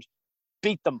tighter and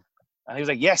beat them. And he was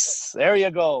like, yes, there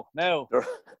you go. Now,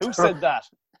 who said that?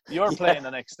 You're playing the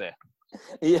next day.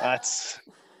 Yeah.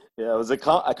 It was a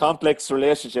complex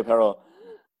relationship, Hero.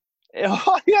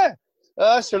 Oh, yeah.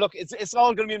 Sure, look, it's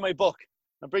all going to be in my book.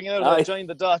 I'm bringing out I Joined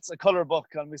the Dots, a colour book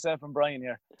on myself and Brian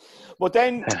here. But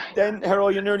then Hero,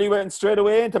 you nearly went straight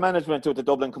away into management with the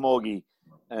Dublin Camogie.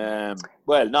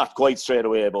 Well, not quite straight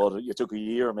away, but you took a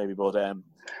year maybe. But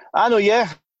I know,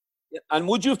 yeah. And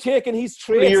would you have taken his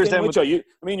traits then with you?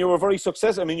 I mean, you were very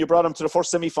successful. I mean, you brought him to the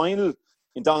first semi-final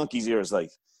in Donkey's years,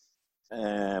 like.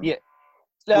 Yeah.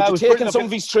 Would you taken some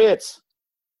of his traits?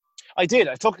 I did.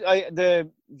 I took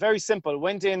the very simple.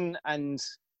 Went in and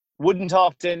wouldn't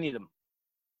talk to any of them.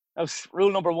 That was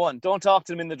rule number one. Don't talk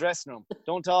to them in the dressing room.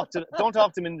 Don't talk to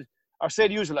them in. Or say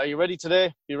the usual. Are you ready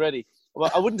today? Be ready. Well,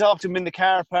 I wouldn't talk to them in the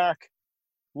car park.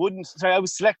 I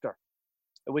was selector,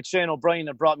 which Shane O'Brien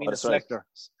had brought me in the selector.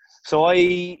 Right. So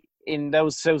that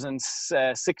was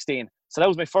 2016. So that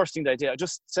was my first thing that I did. I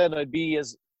just said I'd be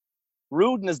as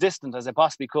rude and as distant as I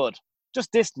possibly could.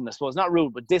 Just distant, I suppose. Not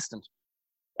rude, but distant.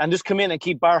 And just come in and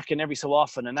keep barking every so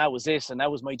often. And that was it. And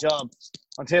that was my job.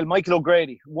 Until Michael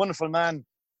O'Grady, wonderful man.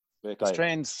 He's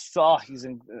trained. He's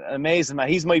an amazing man.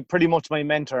 He's pretty much my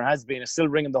mentor, has been. Is still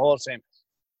ringing the whole time.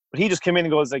 But he just came in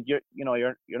and goes like, you're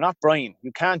not Brian.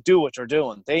 You can't do what you're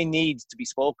doing. They need to be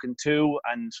spoken to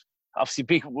and obviously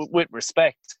be with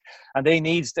respect. And they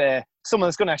need someone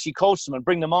that's going to actually coach them and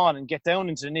bring them on and get down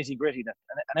into the nitty gritty.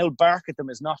 And out bark at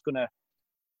them is not going to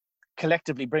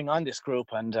collectively bring on this group.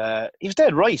 And he was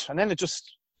dead right. And then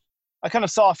I kind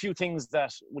of saw a few things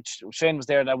which Shane was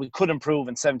there that we could improve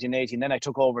in 17-18. Then I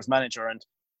took over as manager, and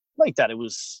like that, it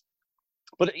was.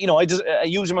 But a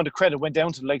huge amount of credit went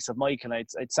down to the likes of Mike, and I'd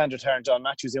Sandra Tarr and John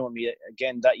Matthews in with me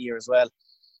again that year as well,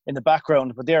 in the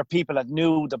background. But there are people that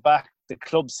knew the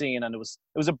club scene, and it was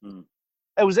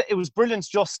brilliant.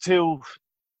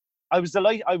 I was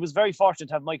delighted. I was very fortunate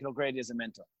to have Michael O'Grady as a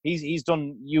mentor. He's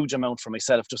done huge amount for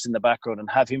myself just in the background, and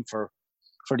have him for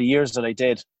the years that I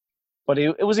did. But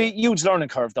it was a huge learning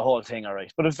curve, the whole thing, all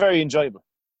right. But it was very enjoyable.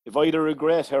 If I had a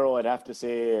regret, Hero, I'd have to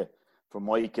say for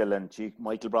Michael, and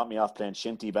Michael brought me off playing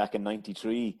shinty back in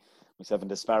 '93, myself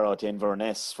and the Sparrow to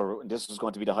Inverness. This was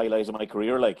going to be the highlight of my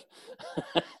career, like.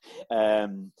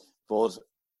 But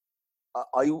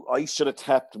I should have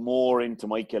tapped more into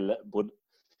Michael, but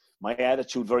my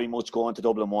attitude very much going to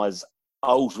Dublin was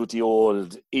out with the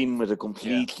old, in with a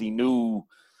completely new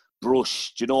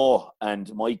brush,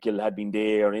 and Michael had been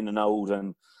there in and out,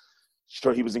 and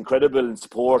sure, he was incredible in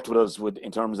support with us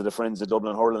in terms of the Friends of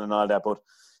Dublin hurling and all that, but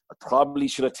I probably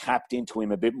should have tapped into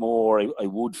him a bit more, I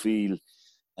would feel.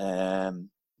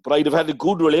 But I'd have had a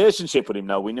good relationship with him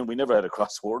now. We never had a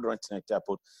crossword or anything like that,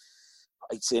 but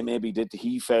I'd say maybe that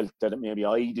he felt that maybe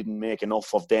I didn't make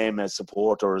enough of them as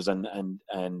supporters, and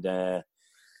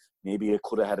maybe I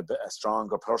could have had a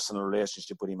stronger personal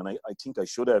relationship with him, and I think I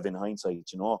should have in hindsight,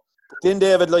 But then,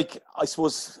 David, I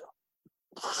suppose,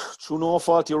 through no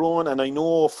fault of your own, and I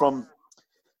know from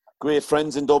great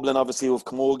friends in Dublin, obviously, with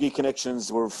Camogie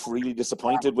connections, were really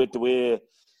disappointed with the way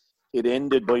it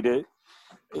ended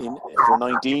for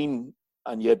 19,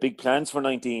 and you had big plans for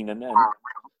 19, and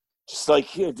just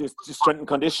the strength and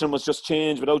condition was just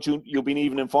changed without you being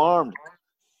even informed.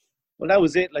 Well, that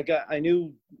was it. I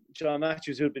knew John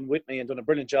Matthews, who had been with me and done a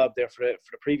brilliant job there for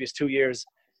the previous 2 years.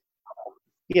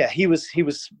 Yeah, he was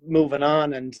moving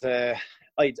on, and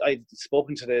I'd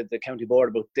spoken to the county board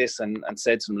about this and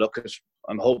said to them, look,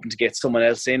 I'm hoping to get someone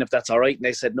else in if that's all right. And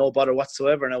they said no bother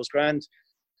whatsoever, and I was grand.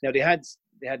 Now they had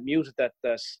muted that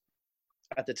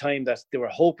at the time that they were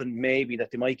hoping maybe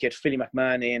that they might get Philly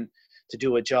McMahon in to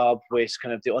do a job with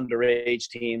kind of the underage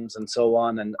teams and so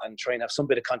on, and try and have some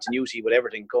bit of continuity with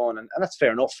everything going. And that's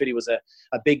fair enough. Philly was a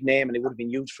big name, and it would have been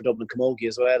huge for Dublin Camogie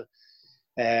as well.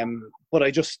 But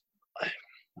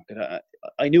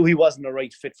I knew he wasn't the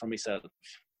right fit for myself,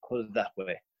 put it that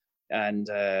way. And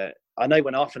I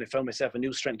went off and I found myself a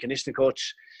new strength and conditioning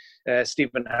coach,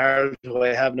 Stephen Harold, who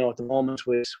I have now at the moment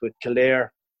with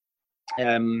Kildare.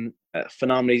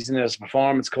 Phenomenal. He's in as a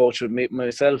performance coach with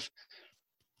myself.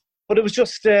 But it was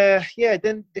just, then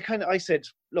I said,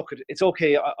 look, it's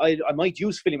okay. I might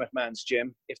use Philly McMahon's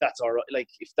gym if that's all right.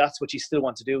 If that's what you still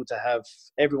want to do, to have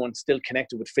everyone still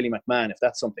connected with Philly McMahon, if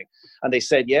that's something. And they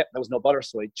said, yeah, that was no bother.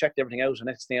 So I checked everything out. And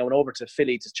next thing I went over to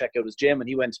Philly to check out his gym. And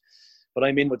he went, but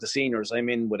I'm in with the seniors. I'm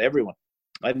in with everyone.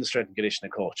 I'm the strength and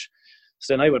conditioning coach.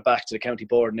 So then I went back to the county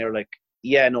board, and they were like,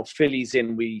 yeah, no, Philly's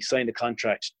in. We signed a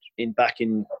contract back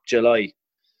in July.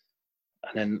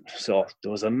 And then, so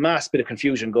there was a mass bit of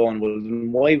confusion going. Well,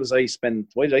 why did I spend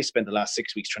the last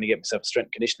 6 weeks trying to get myself a strength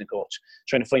and conditioning coach,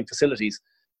 trying to find facilities?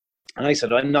 And I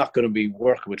said, I'm not going to be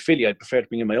working with Philly. I'd prefer to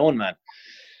bring in my own man.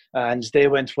 And they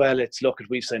went, well,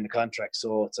 we've signed the contract,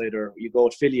 so it's either you go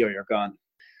with Philly or you're gone.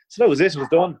 So that was it. It was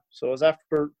done. So it was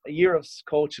after a year of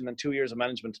coaching and 2 years of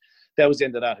management. That was the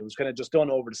end of that. It was kind of just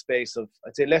done over the space of,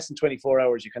 I'd say, less than 24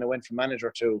 hours. You kind of went from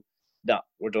manager to, no,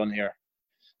 we're done here.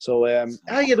 So,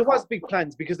 there was big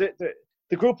plans because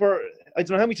the group are, I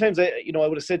don't know how many times I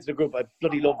would have said to the group, I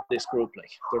bloody love this group.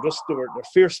 Like they're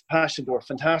fierce, passionate, they were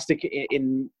fantastic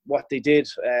in what they did.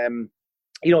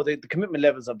 The commitment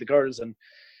levels of the girls, and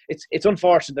it's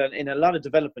unfortunate that in a lot of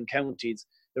developing counties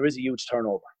there is a huge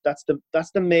turnover. That's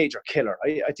the major killer.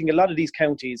 I think a lot of these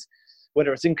counties,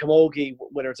 whether it's in Camogie,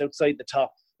 whether it's outside the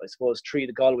top, I suppose, three,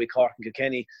 the Galway, Cork and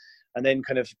Kilkenny, and then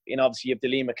kind of, obviously you have the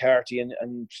Lee McCarthy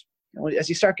and as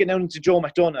you start getting out into Joe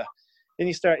McDonough, then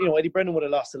you start, Eddie Brennan would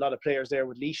have lost a lot of players there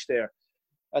with Laois there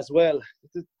as well.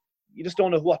 You just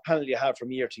don't know what panel you have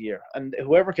from year to year. And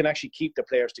whoever can actually keep the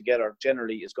players together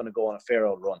generally is going to go on a fair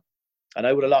old run. And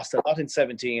I would have lost a lot in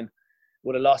 17,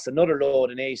 would have lost another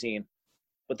load in 18,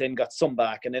 but then got some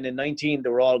back. And then in 19, they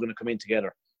were all going to come in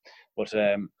together. But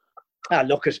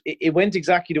look, it went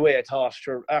exactly the way I thought.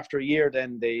 Sure, after a year,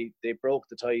 then they broke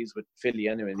the ties with Philly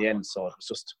anyway in the end. So it was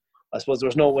just, I suppose there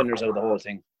was no winners out of the whole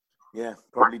thing. Yeah,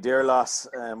 probably their loss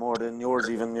more than yours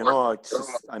even.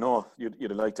 I know you'd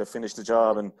have liked to finish the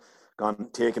job and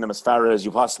taking them as far as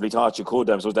you possibly thought you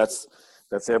could. So that's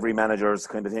every manager's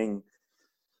kind of thing.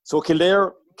 So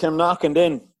Kildare came knocking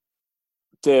then,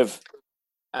 Dave.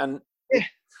 And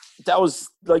that was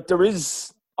like, there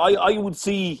is, I would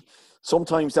see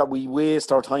sometimes that we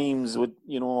waste our times with,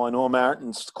 I know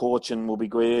Martin's coaching will be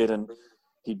great and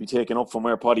he'd be taken up from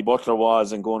where Paddy Butler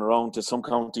was and going around to some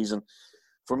counties. And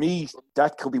for me,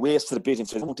 that could be wasted a bit. And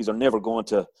counties are never going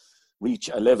to reach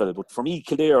a level. But for me,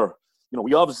 Kildare,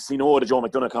 we obviously know the Joe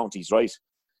McDonough counties, right?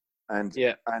 And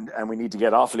and we need to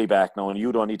get Offaly back now, and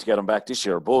you don't need to get them back this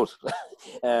year. But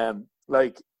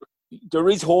there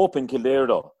is hope in Kildare,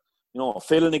 though.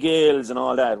 Phil and the Gales and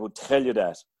all that would tell you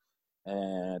that.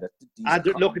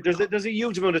 Look, there's a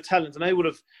huge amount of talent, and I would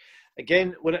have,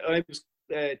 again, when I was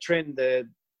training the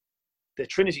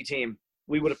Trinity team,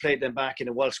 we would have played them back in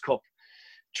the Walsh Cup.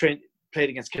 Played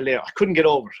against Kildare. I couldn't get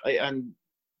over it. And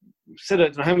said I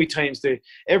don't know how many times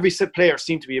every player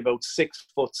seemed to be about 6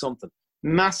 foot something.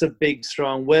 Massive, big,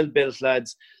 strong, well-built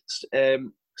lads.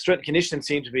 Strength and conditioning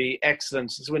seemed to be excellent.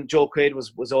 This is when Joe Quaid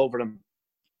was over them.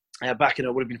 Back in,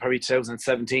 it would have been probably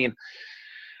 2017.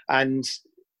 And,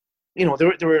 they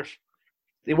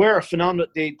were phenomenal.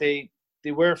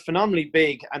 They were phenomenally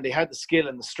big, and they had the skill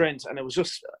and the strength. And it was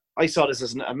just, I saw this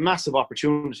as a massive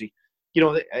opportunity.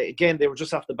 Again, they were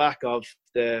just off the back of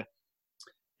the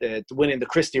winning the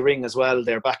Christie Ring as well.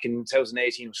 They're back in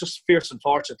 2018. It was just fierce and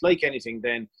fortunate. Like anything,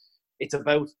 then it's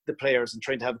about the players and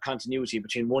trying to have a continuity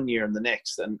between one year and the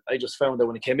next. And I just found that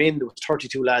when it came in, there was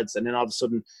 32 lads, and then all of a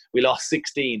sudden we lost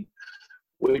 16,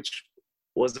 which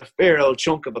was a fair old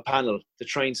chunk of a panel to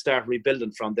try and start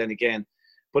rebuilding from then again.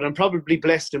 But I'm probably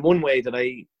blessed in one way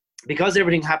that because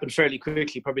everything happened fairly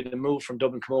quickly, probably the move from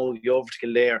Dublin Camogie over to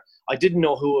Kildare, I didn't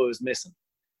know who I was missing.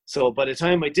 So by the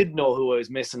time I did know who I was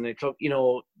missing, the club,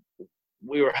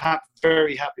 we were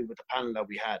very happy with the panel that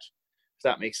we had, if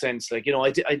that makes sense. Like,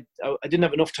 I didn't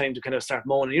have enough time to kind of start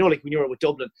moaning. Like when you were with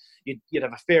Dublin, you'd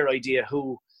have a fair idea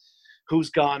who's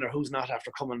gone or who's not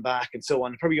after coming back and so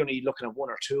on. Probably only looking at one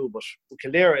or two, but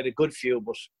Kildare had a good few.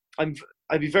 But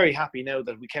I'd be very happy now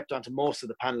that we kept on to most of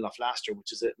the panel of last year,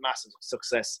 which is a massive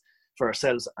success for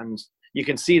ourselves. And you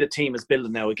can see the team is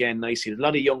building now again nicely. There's a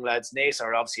lot of young lads. Naas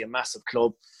are obviously a massive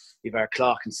club. You've our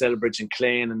Clough and Celbridge and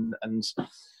Clane and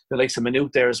the likes of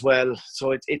Maynooth there as well.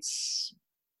 So there's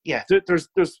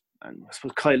and I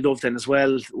suppose Kyle Love then as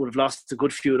well would have lost a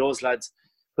good few of those lads.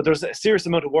 But there's a serious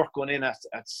amount of work going in at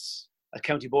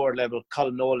county board level.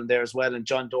 Colin Nolan there as well, and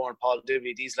John Dorn, Paul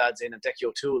Dibley, these lads in, and Decky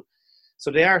O'Toole. So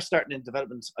they are starting in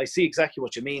development. I see exactly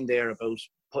what you mean there about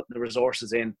putting the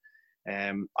resources in.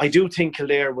 I do think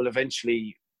Kildare will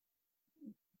eventually,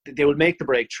 they will make the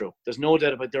breakthrough. There's no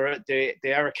doubt about it.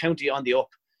 They are a county on the up.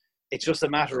 It's just a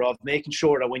matter of making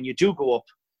sure that when you do go up,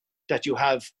 that you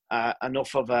have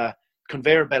enough of a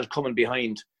conveyor belt coming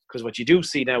behind. Because what you do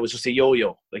see now is just a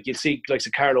yo-yo. Like you'll see like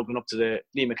Carlo going up to the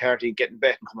Lee McCarthy, getting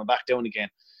bet and coming back down again.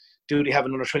 Do they have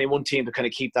an under-21 team to kind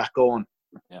of keep that going?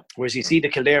 Yeah. Whereas you see the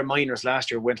Kildare Miners last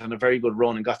year went on a very good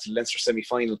run and got to the Leinster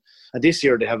semi-final. And this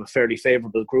year they have a fairly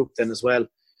favourable group then as well,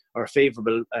 or a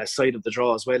favourable side of the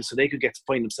draw as well. So they could get to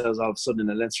find themselves all of a sudden in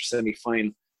a Leinster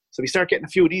semi-final. So we start getting a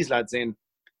few of these lads in,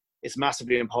 it's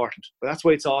massively important. But that's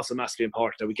why it's also massively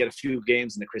important that we get a few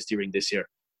games in the Christie Ring this year.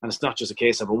 And it's not just a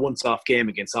case of a once-off game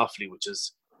against Offaly, which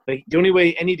is, Like, the only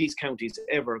way any of these counties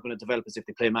ever are going to develop is if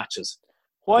they play matches.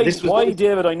 Why,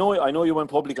 David? I know you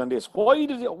went public on this. What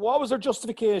was their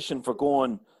justification for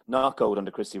going knockout on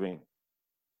the Christy Ring?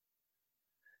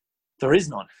 There is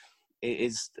none.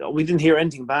 We didn't hear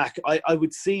anything back. I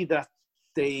would see that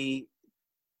they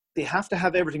have to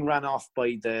have everything ran off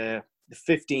by the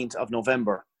 15th of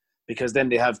November, because then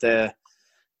they have the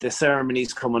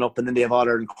ceremonies coming up, and then they have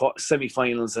other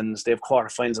semi-finals, and they have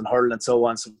quarter-finals and hurling and so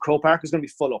on. So Croke Park is going to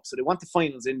be full up. So they want the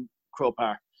finals in Croke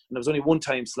Park, and there was only one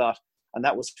time slot, and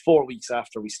that was 4 weeks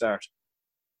after we start.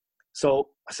 So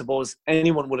I suppose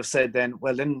anyone would have said then,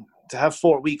 well, then to have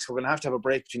 4 weeks, we're going to have a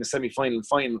break between the semi-final and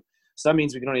final. So that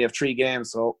means we can only have 3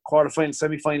 games. So quarter-final,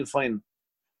 semi-final, final.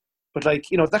 But,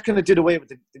 like, you know, that kind of did away with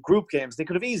the group games. They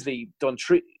could have easily done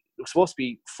 3. It was supposed to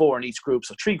be 4 in each group.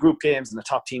 So 3 group games and the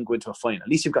top team go into a final. At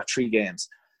least you've got 3 games.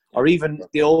 Or even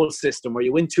the old system where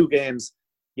you win 2 games,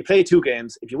 you play 2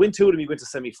 games. If you win 2 of them, you go into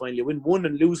semi-final. You win 1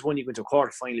 and lose 1, you go into a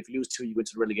quarter-final. If you lose 2, you go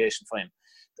into the relegation final.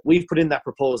 We've put in that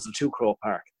proposal to Croke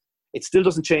Park. It still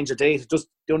doesn't change the date. The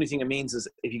only thing it means is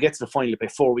if you get to the final, you play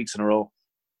 4 weeks in a row.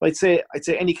 I'd say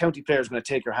any county player is going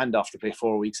to take your hand off to play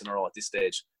 4 weeks in a row at this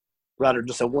stage, rather than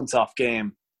just a once-off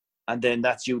game, and then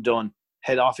that's you done.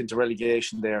 Head off into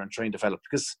relegation there and try and develop.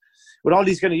 Because with all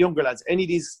these kind of younger lads, any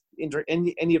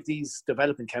of these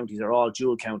developing counties are all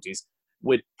dual counties,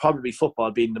 with probably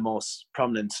football being the most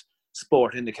prominent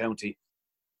sport in the county.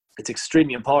 It's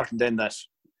extremely important then that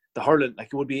the hurling, like,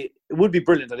 it would be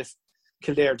brilliant that if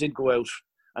Kildare did go out,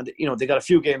 and, you know, they got a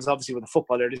few games obviously with the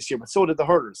football there this year, but so did the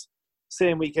hurlers.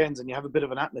 Same weekends, and you have a bit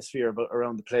of an atmosphere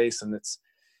around the place, and it's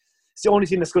the only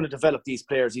thing that's going to develop these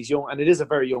players, these young, and it is a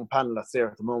very young panel that's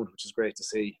there at the moment, which is great to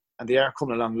see, and they are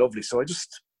coming along lovely. So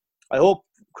I hope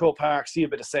Croke Park see a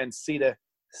bit of sense, see the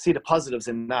positives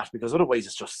in that, because otherwise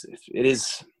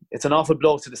it's an awful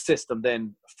blow to the system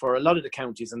then for a lot of the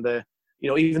counties, and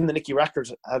even the Nicky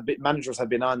Rackers managers have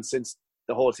been on since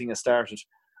the whole thing has started,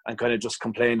 and kind of just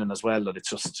complaining as well that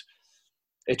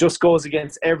it just goes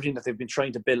against everything that they've been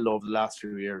trying to build over the last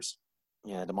few years.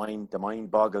 Yeah, the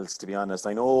mind boggles, to be honest.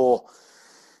 I know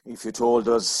if you told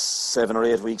us 7 or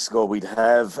 8 weeks ago we'd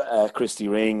have Christy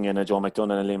Ring and Joe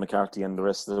McDonough and Liam McCarthy and the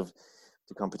rest of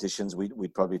the competitions,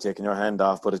 we'd probably taken your hand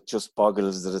off, but it just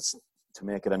boggles that it's to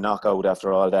make it a knockout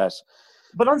after all that.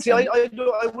 But honestly, I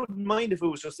wouldn't mind if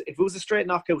it was a straight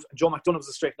knockout, and Joe McDonough was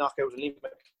a straight knockout, and Liam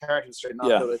McCarthy was a straight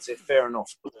knockout. I'd say fair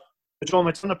enough. But Joe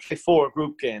McDonough played 4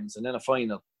 group games and then a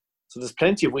final, so there's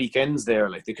plenty of weekends there.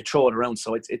 Like, they could throw it around.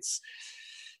 So it's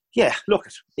yeah. Look,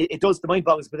 it does. The mind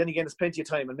boggles, but then again, there's plenty of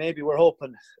time, and maybe we're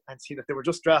hoping and see that they were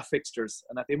just draft fixtures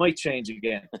and that they might change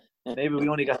again. Maybe we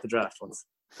only got the draft ones.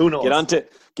 Who knows? Get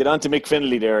on to Mick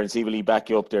Finlay there and see will he back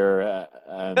you up there.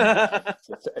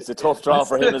 It's a tough draw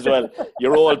for him as well.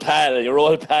 Your old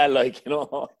pal, like, you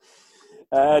know.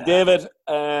 David,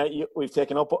 we've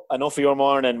taken up enough of your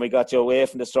morning. We got you away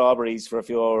from the strawberries for a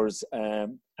few hours.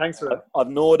 Thanks for that. I've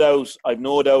no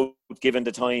doubt, given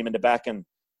the time and the backing,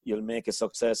 you'll make a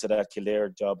success of that Kildare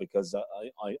job, because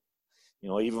I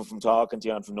even from talking to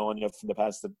you and from knowing you from the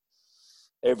past, that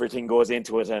everything goes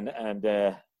into it,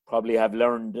 and probably have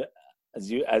learned,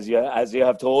 as you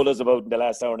have told us about in the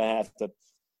last hour and a half, that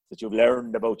you've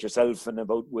learned about yourself and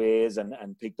about ways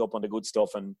and picked up on the good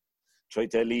stuff and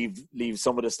tried to leave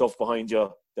some of the stuff behind you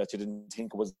that you didn't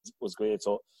think was great.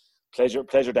 So pleasure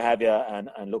to have you, and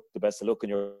look, the best of luck in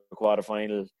your quarter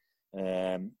final.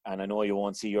 And I know you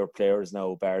won't see your players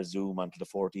now bar Zoom until the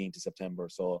 14th of September.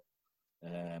 So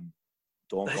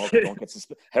don't get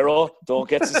suspended. Hero, don't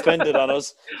get suspended on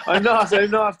us. I'm not.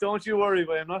 Don't you worry,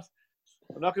 but I'm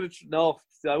not going to. No,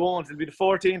 I won't. It'll be the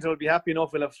 14th. I'll be happy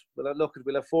enough. We'll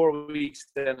have 4 weeks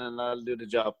then, and I'll do the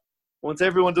job. Once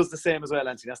everyone does the same as well,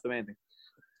 Anthony, that's the main thing.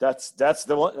 That's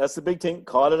the one. That's the big thing.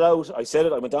 Call it out. I said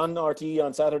it. I went on RT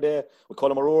on Saturday with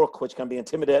Colm O'Rourke, which can be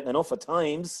intimidating enough at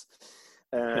times.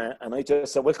 And I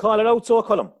just said, "Well, call it out." So,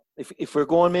 Colm, if we're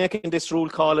going making this rule,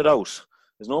 call it out.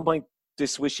 There's no point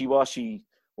this wishy-washy.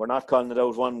 We're not calling it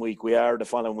out 1 week. We are the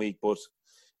following week, but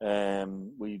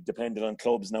we depended on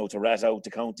clubs now to rat out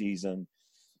the counties. And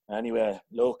anyway,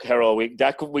 look, Hero,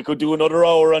 we could do another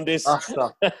hour on this.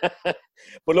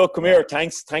 But look, come here.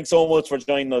 Thanks so much for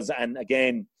joining us. And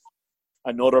again,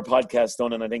 another podcast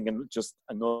done, and I think just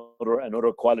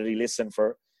another quality listen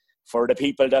for the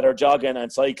people that are jogging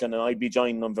and cycling. And I'd be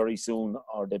joining them very soon,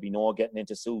 or there'd be no getting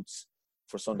into suits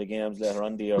for Sunday games later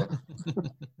on the year.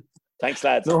 Thanks,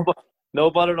 lads. No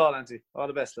bother at all, Auntie. All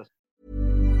the best.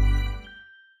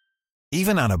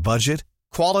 Even on a budget,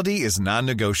 quality is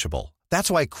non-negotiable. That's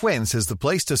why Quince is the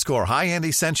place to score high-end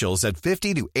essentials at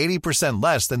 50 to 80%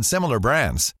 less than similar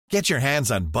brands. Get your hands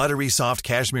on buttery soft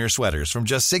cashmere sweaters from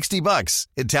just $60,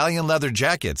 Italian leather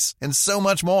jackets, and so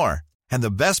much more. And the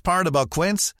best part about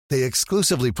Quince, they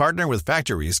exclusively partner with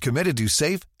factories committed to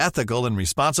safe, ethical, and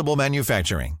responsible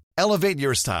manufacturing. Elevate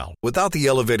your style without the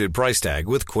elevated price tag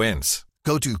with Quince.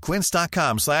 Go to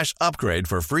quince.com/upgrade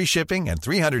for free shipping and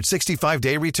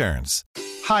 365-day returns.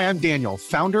 Hi, I'm Daniel,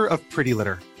 founder of Pretty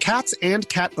Litter. Cats and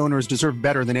cat owners deserve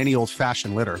better than any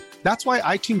old-fashioned litter. That's why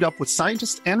I teamed up with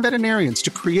scientists and veterinarians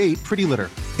to create Pretty Litter.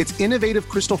 Its innovative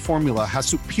crystal formula has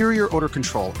superior odor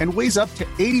control and weighs up to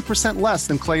 80% less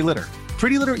than clay litter.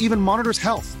 Pretty Litter even monitors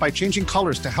health by changing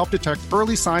colors to help detect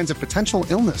early signs of potential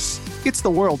illness. It's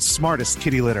the world's smartest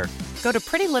kitty litter. Go to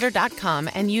prettylitter.com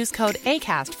and use code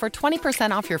ACAST for 20%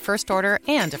 off your first order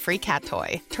and a free cat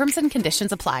toy. Terms and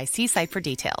conditions apply. See site for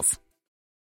details.